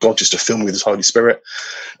asked for God just to fill me with His Holy Spirit,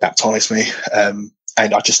 baptize me.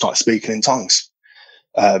 And I just started speaking in tongues.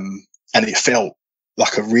 And it felt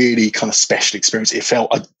like a really kind of special experience. It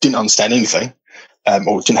felt, I didn't understand anything,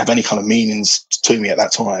 or didn't have any kind of meanings to me at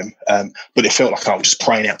that time. But it felt like I was just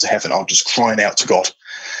praying out to heaven. I was just crying out to God.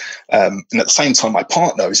 And at the same time, my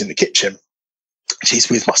partner was in the kitchen. She's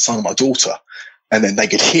with my son and my daughter. and then they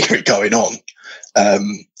could hear it going on.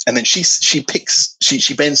 And then she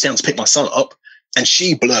bends down to pick my son up, and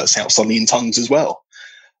she blurts out suddenly in tongues as well.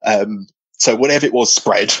 So whatever it was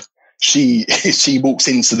spread, she walks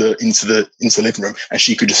into the living room, and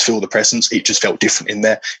she could just feel the presence. It just felt different in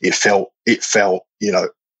there. It felt, you know,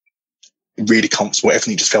 really comfortable.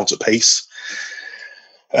 Everything just felt at peace.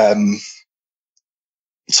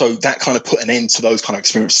 So that kind of put an end to those kind of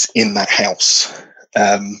experiences in that house.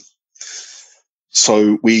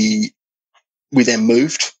 So we then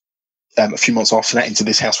moved a few months after that into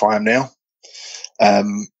this house where I am now.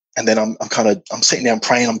 And then I'm sitting down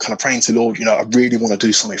praying. I'm kind of praying to the Lord, you know, I really want to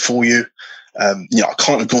do something for you. You know, I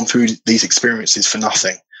can't have gone through these experiences for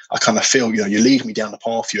nothing. I kind of feel, you know, you lead me down the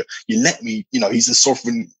path. You let me, you know, he's the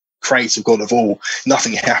sovereign creator God of all.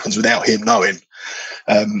 Nothing happens without him knowing.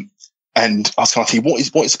 And I was kind of thinking, what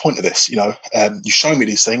is the point of this? You know, you show me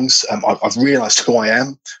these things. I've realized who I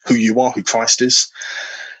am, who you are, who Christ is.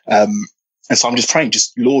 And so I'm just praying,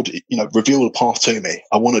 just Lord, you know, reveal the path to me.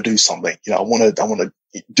 I want to do something. You know, I want to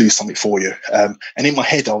do something for you. And in my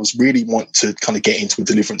head, I was really wanting to kind of get into a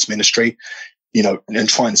deliverance ministry, you know, and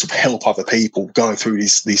try and sort of help other people going through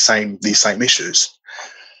these same issues.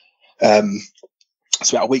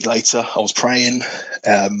 So about a week later, I was praying,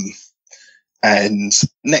 and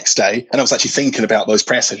next day, and I was actually thinking about those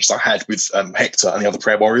prayer sessions I had with Hector and the other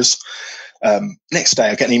prayer warriors. Next day,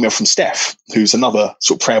 I get an email from Steph, who's another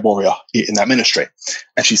sort of prayer warrior in that ministry.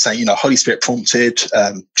 And she's saying, you know, Holy Spirit prompted,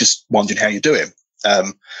 just wondering how you're doing.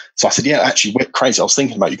 So I said, yeah, actually, we're crazy. I was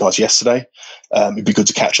thinking about you guys yesterday. It'd be good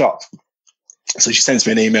to catch up. So she sends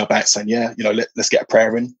me an email back saying, yeah, you know, let's get a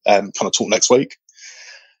prayer in, kind of talk next week.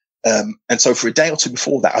 And so for a day or two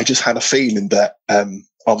before that, I just had a feeling that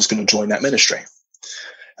I was going to join that ministry.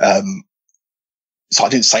 So I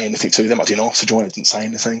didn't say anything to them. I didn't ask to join. I didn't say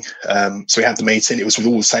anything. So we had the meeting. It was with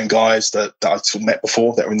all the same guys that I sort of met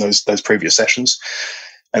before that were in those previous sessions.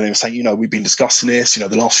 And they were saying, you know, we've been discussing this, you know,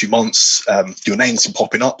 the last few months, your name's been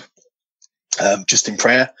popping up, just in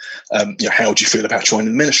prayer. You know, how do you feel about joining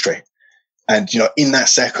the ministry? And, you know, in that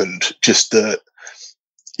second, just the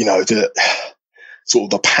sort of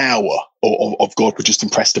the power of God was just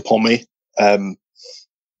impressed upon me.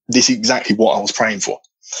 This is exactly what I was praying for,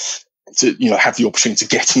 to, you know, have the opportunity to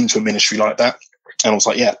get into a ministry like that. And I was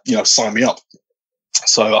like, yeah, you know, sign me up.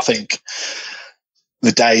 So I think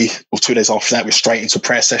the day or 2 days after that, we're straight into a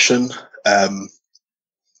prayer session.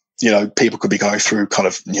 You know, people could be going through kind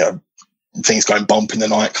of, you know, things going bump in the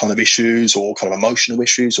night kind of issues, or kind of emotional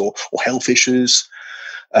issues, or health issues.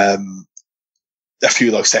 A few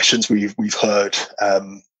of those sessions we've heard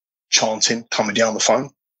chanting coming down the phone,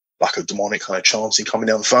 like a demonic kind of chanting coming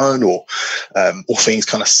down the phone, or things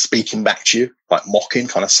kind of speaking back to you, like mocking,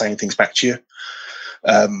 kind of saying things back to you.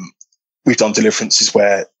 We've done deliverances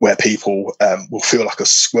where people will feel like a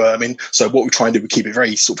squirming. So what we try and do, we keep it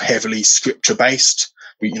very sort of heavily scripture based.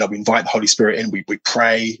 We invite the Holy Spirit in. We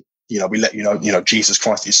pray. You know, we let you know, Jesus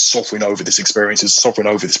Christ is sovereign over this experience, is sovereign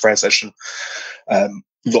over this prayer session.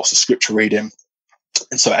 Lots of scripture reading.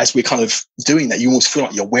 And so as we're kind of doing that, you almost feel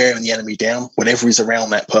like you're wearing the enemy down whenever he's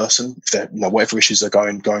around that person. If they're, you know, whatever issues they're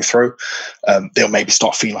going through, they'll maybe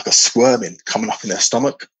start feeling like a squirming coming up in their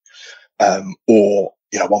stomach, or,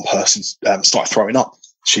 you know, one person started throwing up.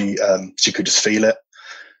 She could just feel it.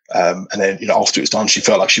 And then, you know, after it was done, she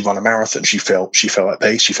felt like she'd run a marathon. She felt at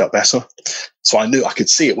peace. She felt better. So I knew I could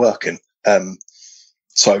see it working.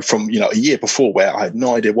 So from, you know, a year before, where I had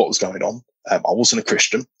no idea what was going on, I wasn't a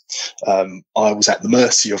Christian. I was at the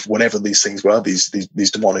mercy of whatever these things were, these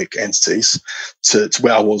demonic entities, to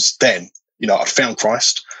where I was then. You know, I found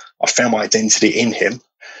Christ. I found my identity in him.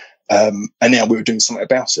 And now we were doing something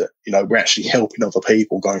about it. You know, we're actually helping other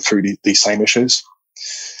people going through these same issues.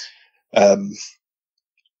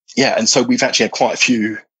 Yeah, and so we've actually had quite a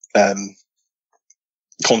few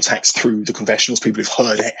contacts through the Confessionals, people who've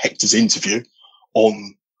heard Hector's interview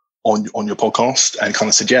on your podcast and kind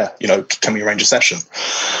of said, yeah, you know, can we arrange a session?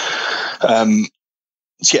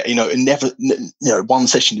 So yeah, you know, one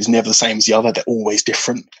session is never the same as the other. They're always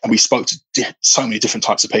different. And we spoke to so many different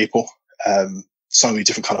types of people, so many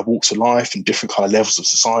different kind of walks of life and different kind of levels of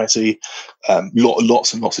society.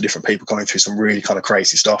 Lots and lots of different people going through some really kind of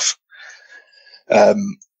crazy stuff.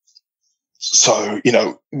 So, you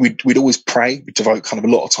know, we'd always pray. We'd devote kind of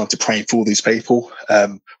a lot of time to praying for these people.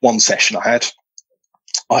 One session I had,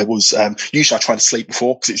 I was, usually I try to sleep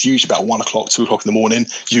before, because it's usually about 1 o'clock, 2 o'clock in the morning,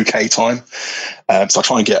 UK time. So I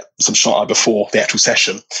try and get some shut eye before the actual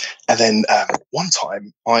session. And then one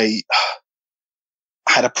time I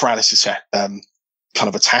had a paralysis kind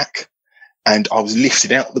of attack, and I was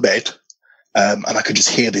lifted out of the bed, And I could just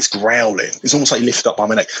hear this growling. It's almost like lifted up by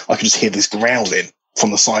my neck. I could just hear this growling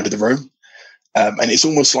from the side of the room. And it's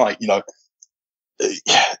almost like,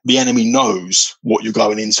 the enemy knows what you're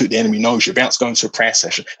going into. The enemy knows you're about to go into a prayer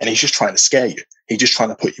session, and he's just trying to scare you. He's just trying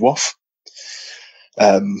to put you off.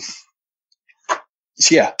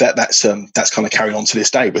 So yeah, that's kind of carried on to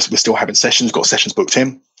this day. We're still having sessions. Got sessions booked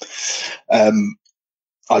in.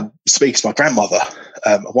 I speak to my grandmother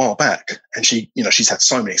a while back, and she's had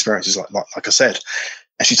so many experiences, like I said.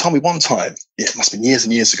 And she told me one time, it must have been years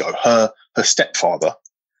and years ago, her stepfather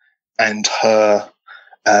and her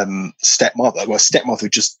stepmother who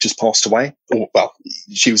just passed away, or well,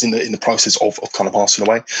 she was in the process of kind of passing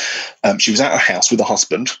away. She was at her house with her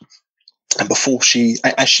husband, and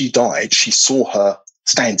as she died, she saw her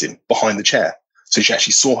standing behind the chair. So she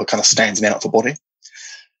actually saw her kind of standing out of her body.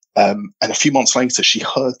 And a few months later, she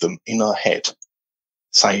heard them in her head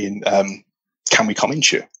saying, can we come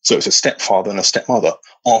into you? So it was a stepfather and a stepmother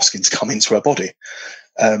asking to come into her body.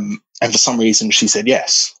 And for some reason, she said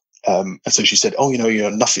yes. And so she said,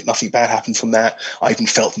 nothing bad happened from that. I even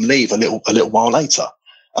felt them leave a little while later.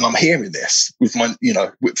 And I'm hearing this with my,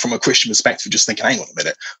 from a Christian perspective, just thinking, hang on a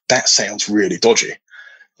minute, that sounds really dodgy.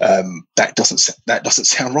 That doesn't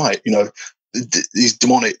sound right. These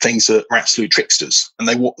demonic things are absolute tricksters,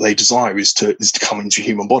 and what they desire is to come into a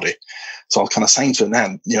human body. So I was kind of saying to her,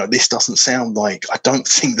 now, this doesn't sound like, I don't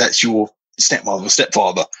think that's your stepmother or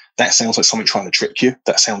stepfather. That sounds like something trying to trick you.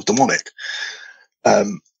 That sounds demonic.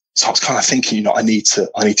 So I was kind of thinking, I need to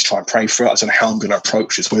try and pray for it. I don't know how I'm going to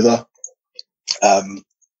approach this with her.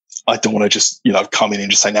 I don't want to just, come in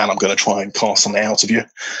and just say, now I'm going to try and cast something out of you.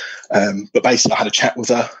 But basically I had a chat with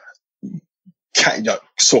her,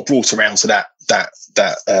 sort of brought around to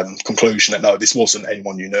that conclusion that no, this wasn't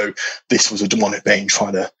anyone you knew. This was a demonic being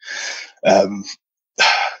trying to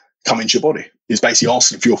come into your body. It's basically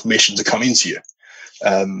asking for your permission to come into you,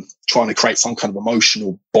 trying to create some kind of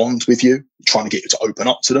emotional bond with you, trying to get you to open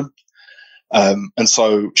up to them. And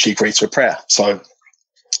so she agreed to a prayer. So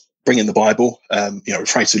bring in the Bible, we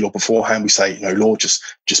pray to the Lord beforehand. We say, Lord,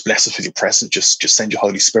 just bless us with your presence. Just send your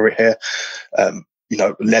Holy Spirit here.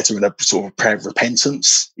 Led her in a sort of prayer of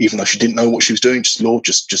repentance, even though she didn't know what she was doing. Just, Lord,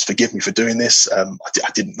 just forgive me for doing this. I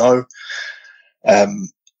didn't know. And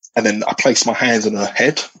then I placed my hands on her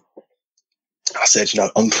head. I said,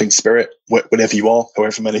 unclean spirit, whatever you are,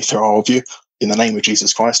 however many there are of you, in the name of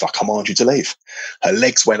Jesus Christ, I command you to leave. Her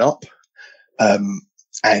legs went up,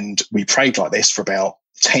 and we prayed like this for about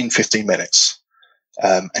 10, 15 minutes.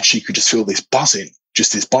 And she could just feel this buzzing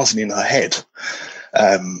in her head.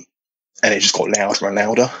 And it just got louder and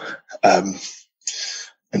louder.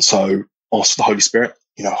 And so asked the Holy Spirit,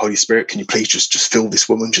 Holy Spirit, can you please just fill this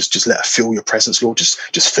woman? Just let her feel your presence, Lord.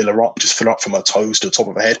 Just fill her up. Just fill her up from her toes to the top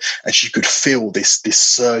of her head. And she could feel this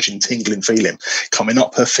surging, tingling feeling coming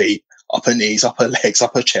up her feet, up her knees, up her legs,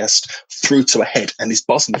 up her chest, through to her head. And this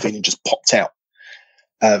buzzing feeling just popped out.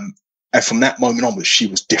 And from that moment onwards, she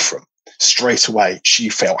was different. Straight away, she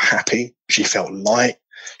felt happy. She felt light.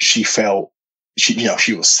 She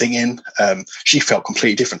was singing. She felt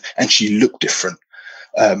completely different, and she looked different.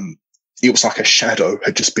 It was like a shadow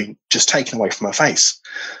had just been taken away from her face.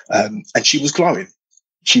 And she was glowing.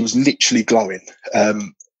 She was literally glowing.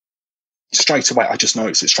 Straight away, I just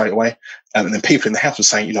noticed it straight away. And then people in the house were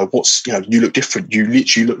saying, you look different. You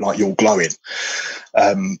literally look like you're glowing.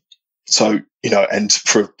 So, and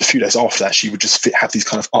for a few days after that, she would just have these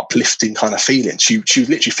kind of uplifting kind of feelings. She was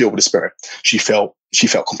literally filled with the Spirit. She felt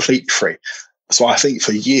completely free. So I think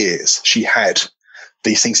for years she had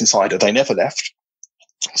these things inside her. They never left.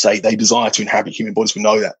 Say they desire to inhabit human bodies. We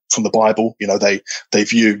know that from the Bible. They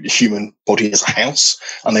view the human body as a house,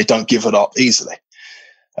 and they don't give it up easily.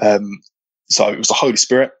 So it was the Holy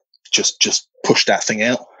Spirit just pushed that thing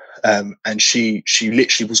out, and she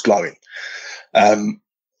literally was glowing.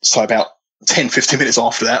 So about 10, 15 minutes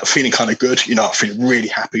after that, feeling kind of good, feeling really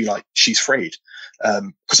happy, like she's freed.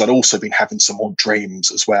 Because I'd also been having some odd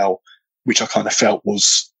dreams as well, which I kind of felt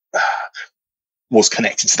was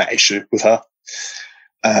connected to that issue with her.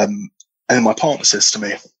 And then my partner says to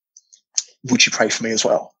me, would you pray for me as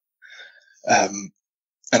well? And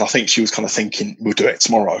I think she was kind of thinking, we'll do it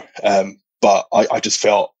tomorrow. But I just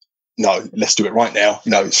felt, no, let's do it right now,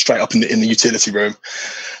 straight up in the utility room.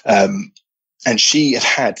 And she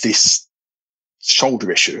had this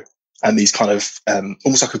shoulder issue, and these kind of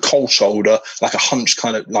almost like a cold shoulder, like a hunch,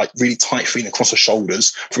 kind of like really tight feeling across her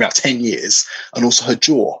shoulders for about 10 years. And also her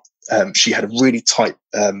jaw. She had a really tight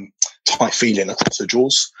feeling across her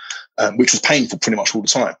jaws, which was painful pretty much all the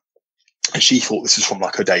time. And she thought this was from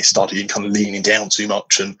like her day studying, kind of leaning down too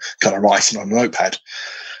much and kind of writing on a notepad.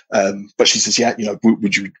 But she says, yeah,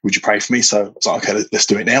 would you pray for me? So I was like, okay, let's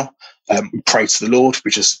do it now. We prayed to the Lord.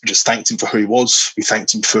 We just thanked him for who he was. We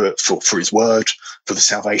thanked him for his word, for the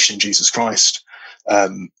salvation in Jesus Christ,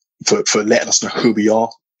 for letting us know who we are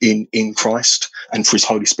in Christ, and for his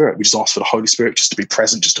Holy Spirit. We just asked for the Holy Spirit just to be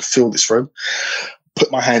present, just to fill this room.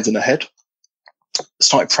 Put my hand on her head,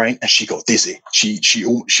 started praying, and she got dizzy. She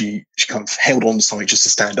kind of held on to something just to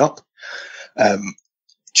stand up.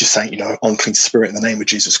 Just saying, unclean spirit, in the name of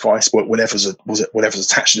Jesus Christ, whatever's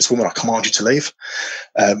attached to this woman, I command you to leave.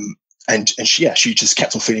 And she just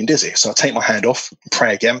kept on feeling dizzy. So I take my hand off,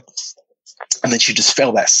 pray again, and then she just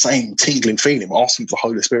felt that same tingling feeling. Asking for the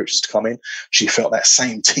Holy Spirit just to come in, she felt that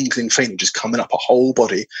same tingling feeling just coming up her whole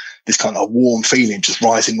body. This kind of warm feeling just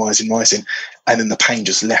rising, and then the pain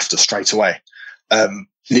just left her straight away.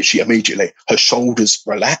 Literally immediately, her shoulders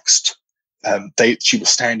relaxed. She was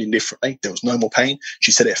standing differently. There was no more pain.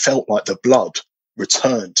 She said it felt like the blood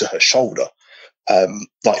returned to her shoulder,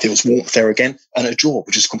 like there was warmth there again, and her jaw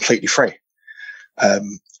was just completely free.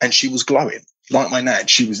 And she was glowing like my nan.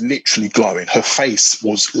 She was literally glowing. Her face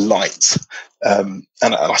was light. And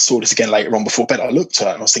I saw this again later on before bed. I looked at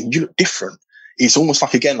her and I was thinking, you look different. It's almost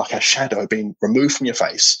like a shadow being removed from your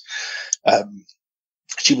face.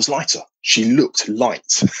 She was lighter. She looked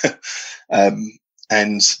light.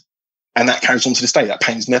 And that carries on to this day. That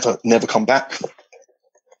pain's never come back.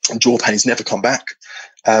 And jaw pain's never come back.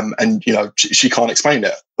 And she can't explain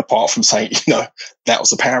it apart from saying, that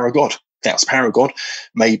was the power of God. That was the power of God.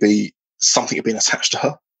 Maybe something had been attached to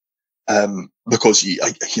her. Because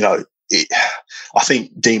I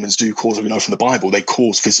think demons do cause, we know from the Bible, they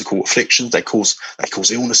cause physical afflictions. They cause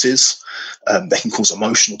illnesses. They can cause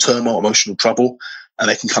emotional turmoil, emotional trouble. And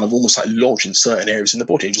they can kind of almost like lodge in certain areas in the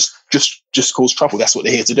body and just cause trouble. That's what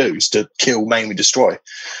they're here to do, is to kill, maim, destroy,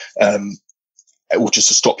 or just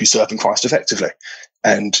to stop you serving Christ effectively.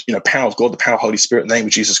 And power of God, the power of Holy Spirit, in the name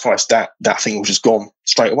of Jesus Christ, that thing was just gone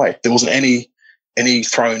straight away. There wasn't any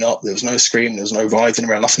throwing up. There was no scream. There was no writhing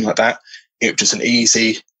around. Nothing like that. It was just an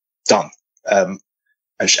easy done. And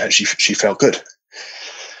she felt good.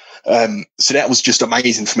 So that was just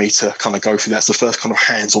amazing for me to kind of go through. That's the first kind of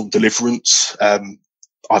hands-on deliverance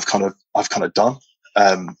I've kind of done.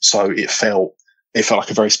 So it felt like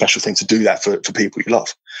a very special thing to do that for people you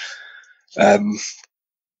love.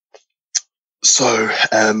 So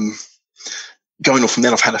going on from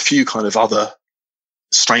then, I've had a few kind of other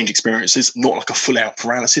strange experiences, not like a full out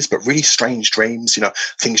paralysis, but really strange dreams,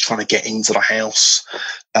 things trying to get into the house.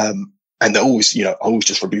 And they're always, I always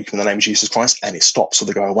just rebuke them in the name of Jesus Christ, and it stops or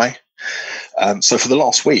they go away. So for the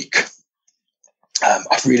last week,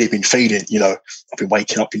 I've really been feeling, I've been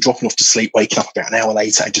waking up, been dropping off to sleep, waking up about an hour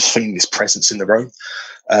later and just feeling this presence in the room.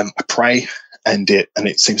 I pray and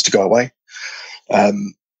it seems to go away.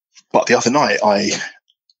 But the other night I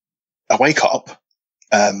wake up,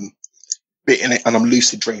 and I'm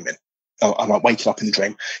lucid dreaming. I'm like waking up in the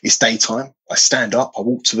dream. It's daytime. I stand up, I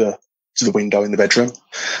walk to the window in the bedroom,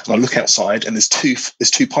 and I look outside, and there's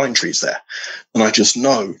two pine trees there, and I just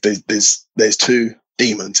know there's two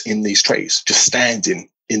demons in these trees, just standing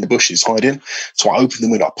in the bushes, hiding. So I open the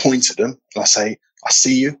window, I point at them, and I say, "I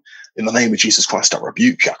see you. In the name of Jesus Christ, I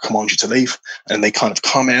rebuke you. I command you to leave." And they kind of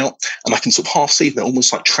come out, and I can sort of half see them. They're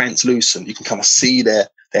almost like translucent. You can kind of see their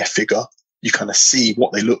figure. You kind of see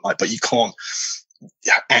what they look like, but you can't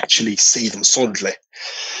actually see them solidly.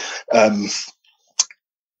 And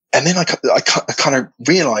then I kind of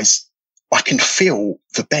realize I can feel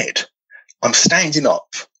the bed. I'm standing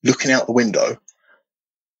up, looking out the window,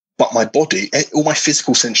 but my body, all my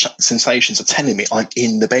physical sensations are telling me I'm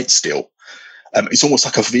in the bed still. It's almost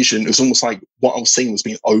like a vision. It was almost like what I was seeing was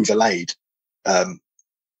being overlaid. I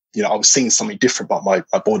was seeing something different, but my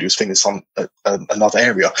body was feeling another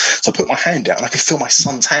area. So I put my hand out and I could feel my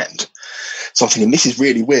son's hand. So I'm thinking, this is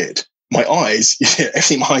really weird. My eyes,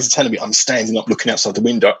 everything my eyes are telling me I'm standing up looking outside the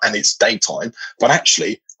window and it's daytime, but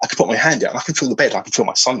actually I could put my hand out and I can feel the bed. I can feel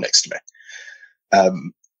my son next to me.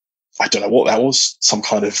 I don't know what that was, some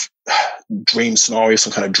kind of dream scenario,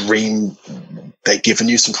 some kind of dream they've given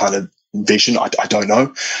you, some kind of vision. I don't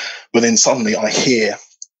know. But then suddenly I hear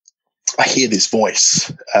this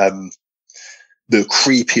voice, the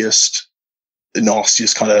creepiest, the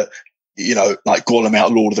nastiest kind of, like Gollum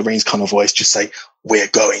out Lord of the Rings kind of voice, just say, "We're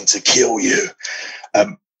going to kill you."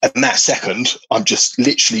 And that second, I'm just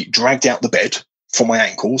literally dragged out the bed from my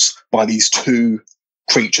ankles by these two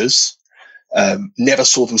creatures. Never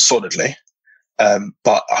saw them solidly,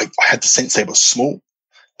 but I had the sense they were small,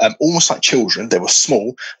 almost like children. They were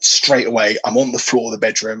small. Straight away, I'm on the floor of the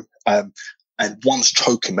bedroom, and one's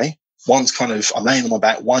choking me. One's I'm laying on my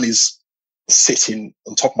back. One is sitting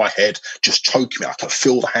on top of my head, just choking me. I can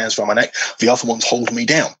feel the hands around my neck. The other one's holding me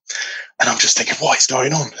down. And I'm just thinking, what is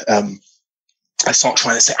going on? I start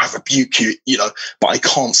trying to say, I rebuke you, but I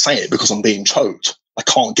can't say it because I'm being choked. I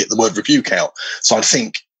can't get the word rebuke out. So I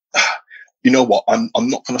think, you know what? I'm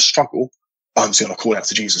not going to struggle. I'm just going to call out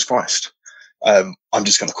to Jesus Christ. I'm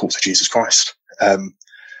just going to call to Jesus Christ. And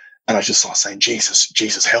I just start saying,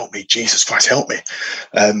 Jesus, help me. Jesus Christ, help me.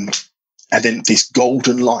 And then this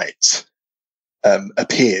golden light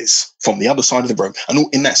appears from the other side of the room.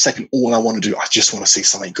 And in that second, all I want to do, I just want to see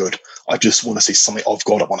something good. I just want to see something of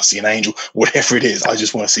God. I want to see an angel, whatever it is. I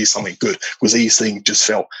just want to see something good, because these things just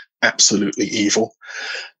felt absolutely evil.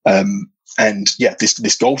 And yeah,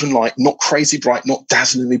 this golden light, not crazy bright, not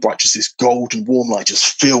dazzlingly bright, just this golden warm light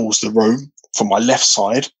just fills the room from my left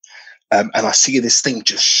side. And I see this thing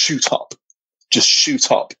just shoot up, just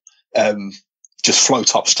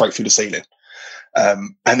float up straight through the ceiling.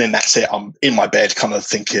 And then that's it. I'm in my bed kind of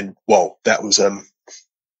thinking, well, that was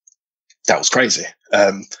crazy.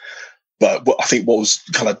 But I think what was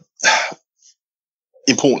kind of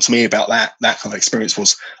important to me about that kind of experience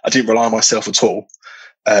was I didn't rely on myself at all.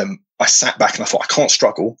 I sat back and I thought, I can't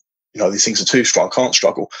struggle. These things are too strong. I can't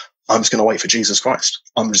struggle. I'm just going to wait for Jesus Christ.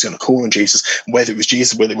 I'm just going to call on Jesus, whether it was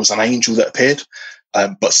Jesus, whether it was an angel that appeared.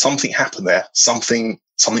 But something happened there, something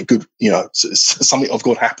good, something of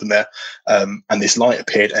God happened there. And this light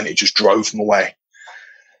appeared and it just drove them away.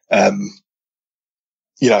 And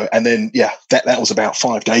then, that was about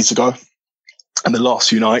 5 days ago. And the last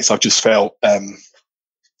few nights I've just felt, you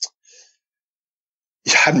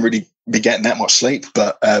hadn't really been getting that much sleep,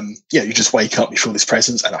 but you just wake up, you feel this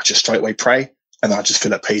presence, and I just straight away pray, and I just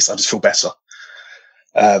feel at peace. I just feel better.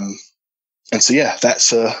 And so that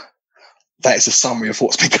is a summary of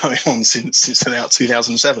what's been going on since about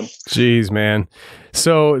 2007. Jeez, man.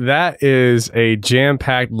 So that is a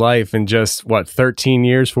jam-packed life in just 13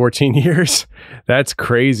 years, 14 years. That's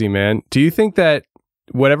crazy, man. Do you think that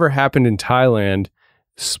whatever happened in Thailand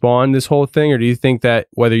spawned this whole thing, or do you think that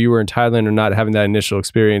whether you were in Thailand or not, having that initial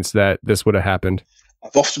experience, that this would have happened?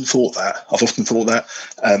 I've often thought that.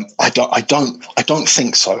 I don't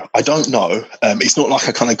think so. I don't know. It's not like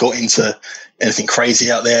I kind of got into anything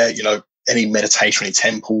crazy out there, any meditation, any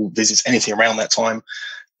temple visits, anything around that time.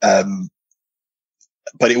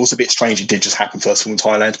 But it was a bit strange. It did just happen first of all in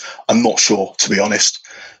Thailand. I'm not sure, to be honest.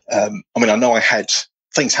 I know I had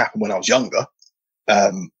things happen when I was younger.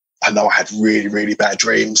 I know I had really, really bad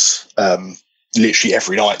dreams, literally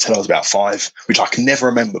every night till I was about 5, which I can never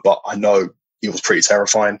remember, but I know it was pretty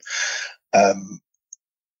terrifying.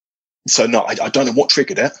 So no, I don't know what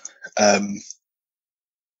triggered it.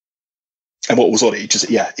 And what was odd,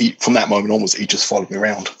 from that moment onwards, he just followed me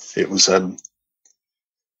around. It was, I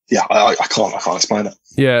can't explain it.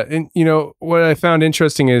 Yeah. And what I found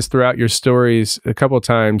interesting is throughout your stories, a couple of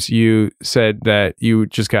times you said that you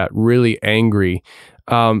just got really angry.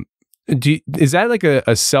 Is that like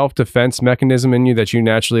a self-defense mechanism in you, that you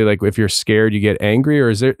naturally, like, if you're scared, you get angry, or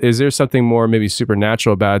is there something more maybe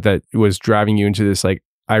supernatural about it that was driving you into this like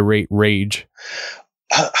irate rage?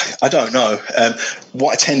 I don't know.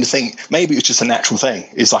 What I tend to think, maybe it's just a natural thing.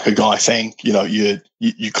 It's like a guy thing. You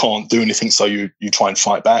can't do anything, so you try and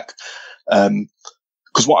fight back.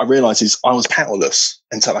 Because what I realized is I was powerless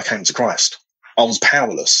until I came to Christ. I was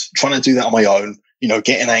powerless, trying to do that on my own.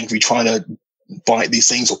 Getting angry, trying to bite these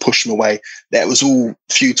things or push them away. That was all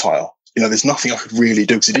futile. There's nothing I could really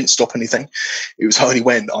do because it didn't stop anything. It was only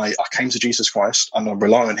when I came to Jesus Christ and I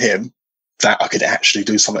rely on him that I could actually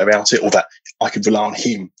do something about it, or that I could rely on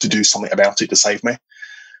him to do something about it to save me.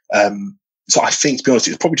 So I think, to be honest,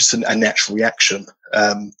 it's probably just a natural reaction.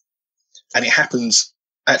 And it happens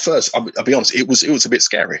at first. I'll be honest, it was a bit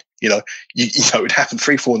scary. It would happen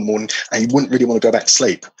 3-4 in the morning and you wouldn't really want to go back to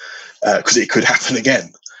sleep because it could happen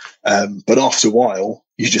again. But after a while,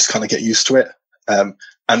 you just kind of get used to it. And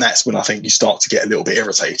that's when I think you start to get a little bit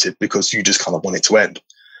irritated because you just kind of want it to end.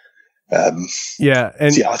 And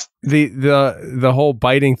so the whole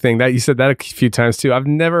biting thing, that you said that a few times too. I've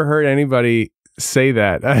never heard anybody say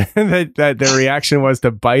that that their reaction was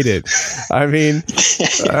to bite it. I mean,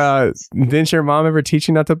 didn't your mom ever teach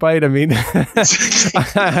you not to bite? I mean,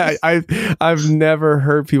 I've never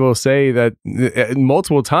heard people say that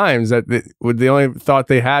multiple times that the only thought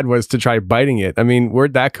they had was to try biting it. I mean,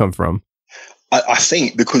 where'd that come from? I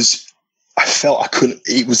think because I felt I couldn't.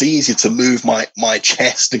 It was easier to move my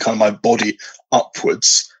chest and kind of my body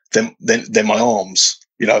upwards than my arms.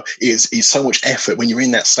 It's so much effort when you're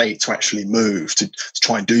in that state to actually move, to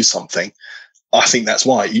try and do something. I think that's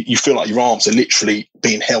why you feel like your arms are literally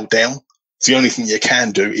being held down. So the only thing you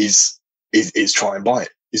can do is try and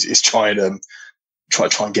bite, is try and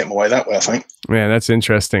try and get my way that way, I think. Man, that's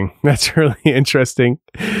interesting. That's really interesting.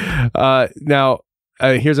 Now,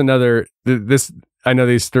 here's another, I know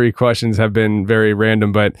these 3 questions have been very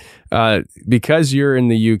random, but because you're in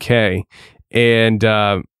the UK and,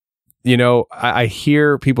 I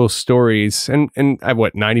hear people's stories and I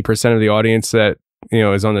 90% of the audience that,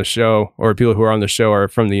 is on the show, or people who are on the show, are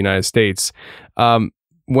from the United States.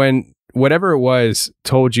 When whatever it was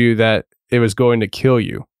told you that it was going to kill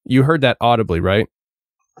you, you heard that audibly, right?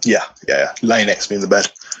 Yeah. Laying next to me in the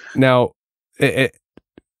bed. Now,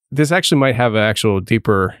 this actually might have an actual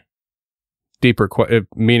deeper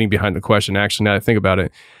meaning behind the question. Actually, now that I think about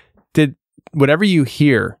it, did whatever you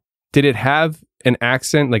hear, did it have an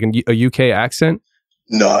accent, like a UK accent?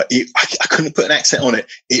 No, I couldn't put an accent on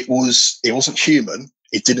it. It wasn't human.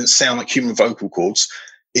 It didn't sound like human vocal cords.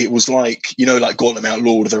 It was like, like Gollum out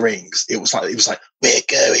Lord of the Rings. It was like, we're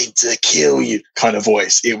going to kill you kind of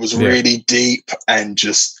voice. It was really deep and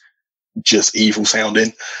just evil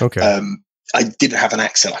sounding. Okay. I didn't have an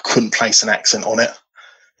accent. I couldn't place an accent on it.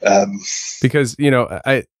 Because,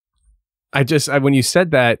 I when you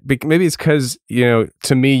said that, maybe it's because,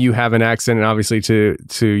 to me, you have an accent, and obviously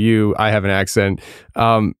to you, I have an accent.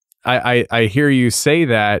 I hear you say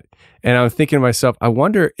that, and I'm thinking to myself, I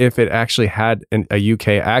wonder if it actually had a UK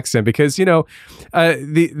accent, because,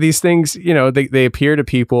 these things, they appear to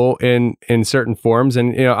people in certain forms.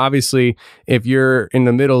 And, obviously, if you're in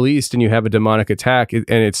the Middle East and you have a demonic attack and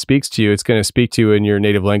it speaks to you, it's going to speak to you in your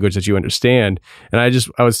native language that you understand. And I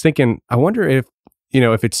was thinking, I wonder if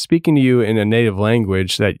it's speaking to you in a native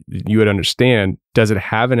language that you would understand, does it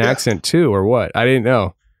have an accent too, or what? I didn't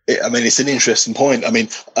know. It's an interesting point. I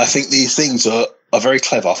think these things are very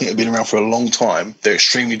clever. I think they've been around for a long time. They're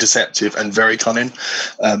extremely deceptive and very cunning.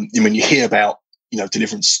 When you hear about,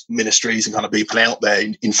 deliverance ministries and kind of people out there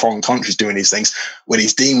in foreign countries doing these things, where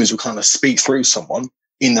these demons will kind of speak through someone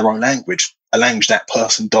in their own language, a language that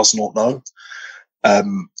person does not know.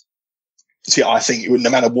 So I think no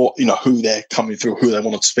matter what, who they're coming through, who they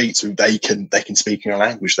want to speak to, they can speak in your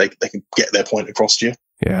language. They can get their point across to you.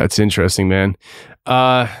 Yeah, it's interesting, man.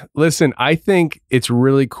 Listen, I think it's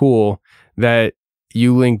really cool that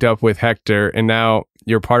you linked up with Hector and now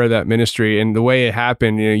you're part of that ministry. And the way it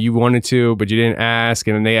happened, you wanted to, but you didn't ask,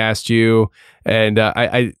 and then they asked you. And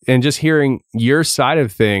and just hearing your side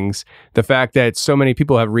of things, the fact that so many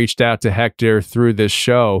people have reached out to Hector through this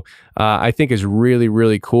show, I think is really,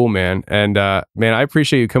 really cool, man. And man, I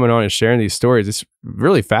appreciate you coming on and sharing these stories. It's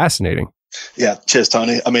really fascinating. Yeah, cheers,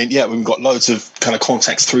 Tony. We've got loads of kind of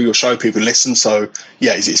contacts through your show. People listen, so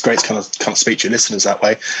yeah, it's great to kind of speak to your listeners that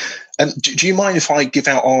way. And do you mind if I give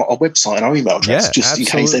out our website and our email address, just in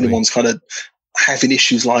case anyone's kind of having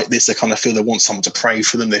issues like this? They kind of feel they want someone to pray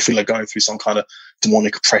for them. They feel they're going through some kind of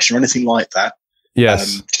demonic oppression or anything like that.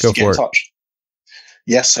 Yes, go for it. Touch.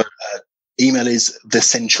 Yes, so email is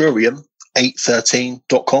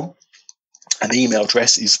thecenturion813.com, and the email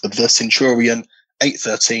address is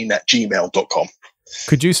thecenturion813@gmail.com.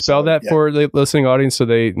 Could you spell that for the listening audience so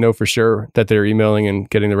they know for sure that they're emailing and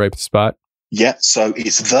getting the right spot? Yeah, so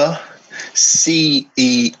it's the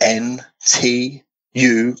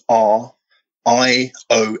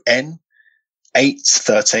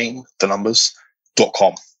CENTURION813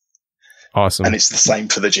 .com. Awesome. And it's the same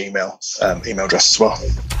for the Gmail email address as well.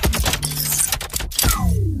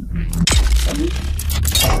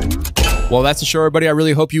 Well, that's the show, everybody. I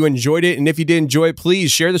really hope you enjoyed it. And if you did enjoy it,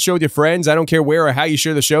 please share the show with your friends. I don't care where or how you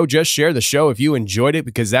share the show. Just share the show if you enjoyed it,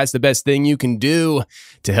 because that's the best thing you can do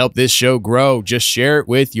to help this show grow. Just share it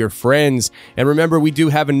with your friends. And remember, we do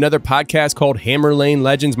have another podcast called Hammer Lane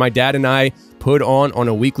Legends. My dad and I put on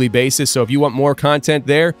a weekly basis. So if you want more content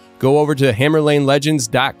there, go over to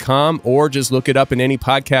hammerlanelegends.com or just look it up in any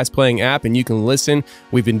podcast playing app and you can listen.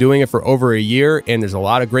 We've been doing it for over a year and there's a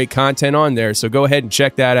lot of great content on there. So go ahead and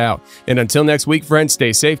check that out. And until next week, friends,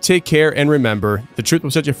 stay safe, take care, and remember, the truth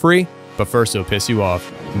will set you free, but first it'll piss you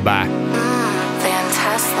off. Bye.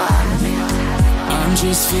 I'm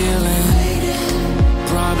just feeling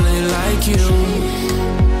probably like you.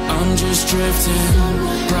 I'm just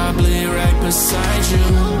drifting, probably right beside you.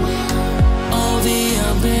 Oh, the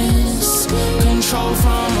abyss, control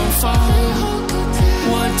from afar.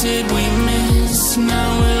 What did we miss?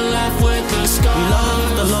 Now we're left with the scars. We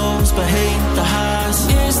love the lows, but hate the highs.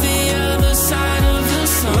 Here's the other side of the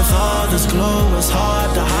sun. With all this glow, it's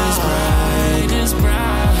hard to hide. It's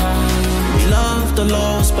bright. We love the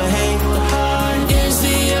lows, but hate the highs. Here's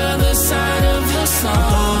the other side of the sun.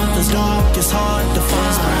 With all this dark, it's hard to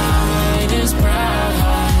find. It's bright.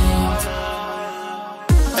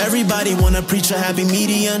 Everybody wanna preach a happy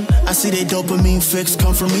median. I see they dopamine fix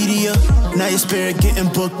come from media. Now your spirit getting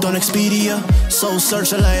booked on Expedia. Soul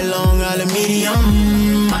searching like Long Island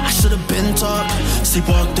Medium. I should've been taught.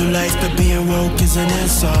 Sleepwalk through life, but being woke is an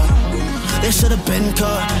insult. They should've been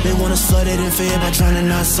caught. They want us flooded in fear by drowning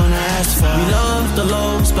us on the asphalt. We love the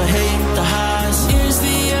lows, but hate the highs. Is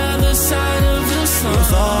the other side of the sun.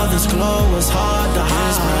 With all this glow, it's hard to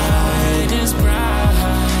hide. It's bright.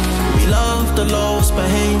 We love the lows, but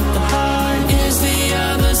hate the highs. Is the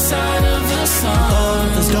other side of the sun. With all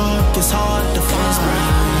this dark, it's hard to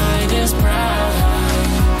find. It's bright.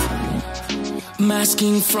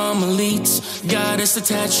 Masking from elites, got us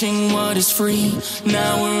attaching what is free.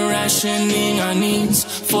 Now we're rationing our needs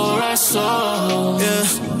for our soul. Yeah,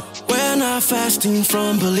 we're not fasting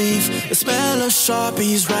from belief. The smell of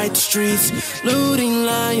Sharpies right the streets, looting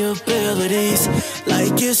liabilities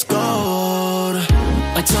like it's gold.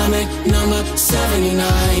 Atomic number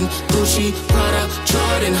 79, Gucci, Prada,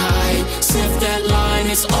 Jordan High. Sniff that line,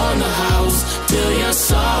 it's on the house till you're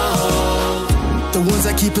sold. The ones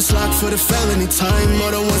that keep us locked for the felony time,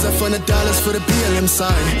 or the ones that fund the dollars for the BLM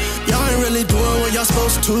sign. Y'all ain't really doing what y'all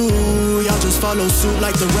supposed to. Y'all just follow suit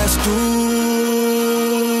like the rest do.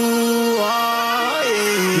 Oh,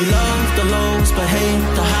 yeah. We love the lows, but hate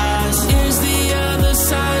the highs. Is the other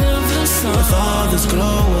side of the sun. With all this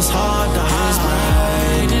glow, it's hard to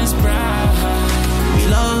hide. It's bright.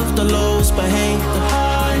 We love the lows, but hate the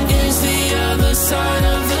highs. Is the other side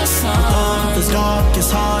of the sun. With all this dark,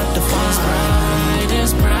 it's hard to find.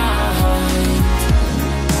 Is bright.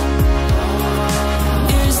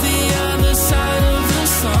 Is the other side of the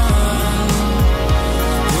sun.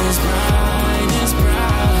 Is bright, is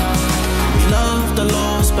bright. We love the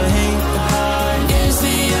lows, but hate the high. Is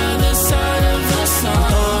the other side of the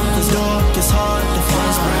sun. Love is dark, it's hard to find.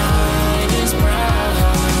 Is bright, is bright.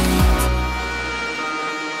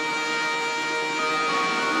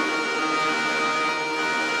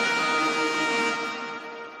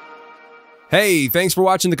 Hey, thanks for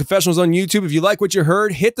watching The Confessionals on YouTube. If you like what you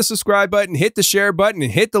heard, hit the subscribe button, hit the share button,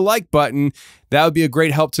 and hit the like button. That would be a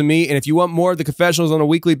great help to me. And if you want more of The Confessionals on a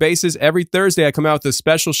weekly basis, every Thursday I come out with a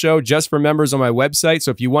special show just for members on my website.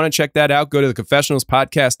 So if you want to check that out, go to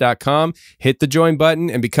theconfessionalspodcast.com, hit the join button,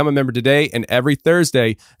 and become a member today. And every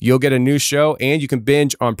Thursday, you'll get a new show, and you can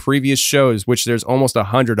binge on previous shows, which there's almost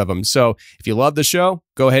 100 of them. So if you love the show,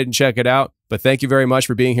 go ahead and check it out. But thank you very much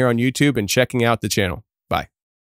for being here on YouTube and checking out the channel.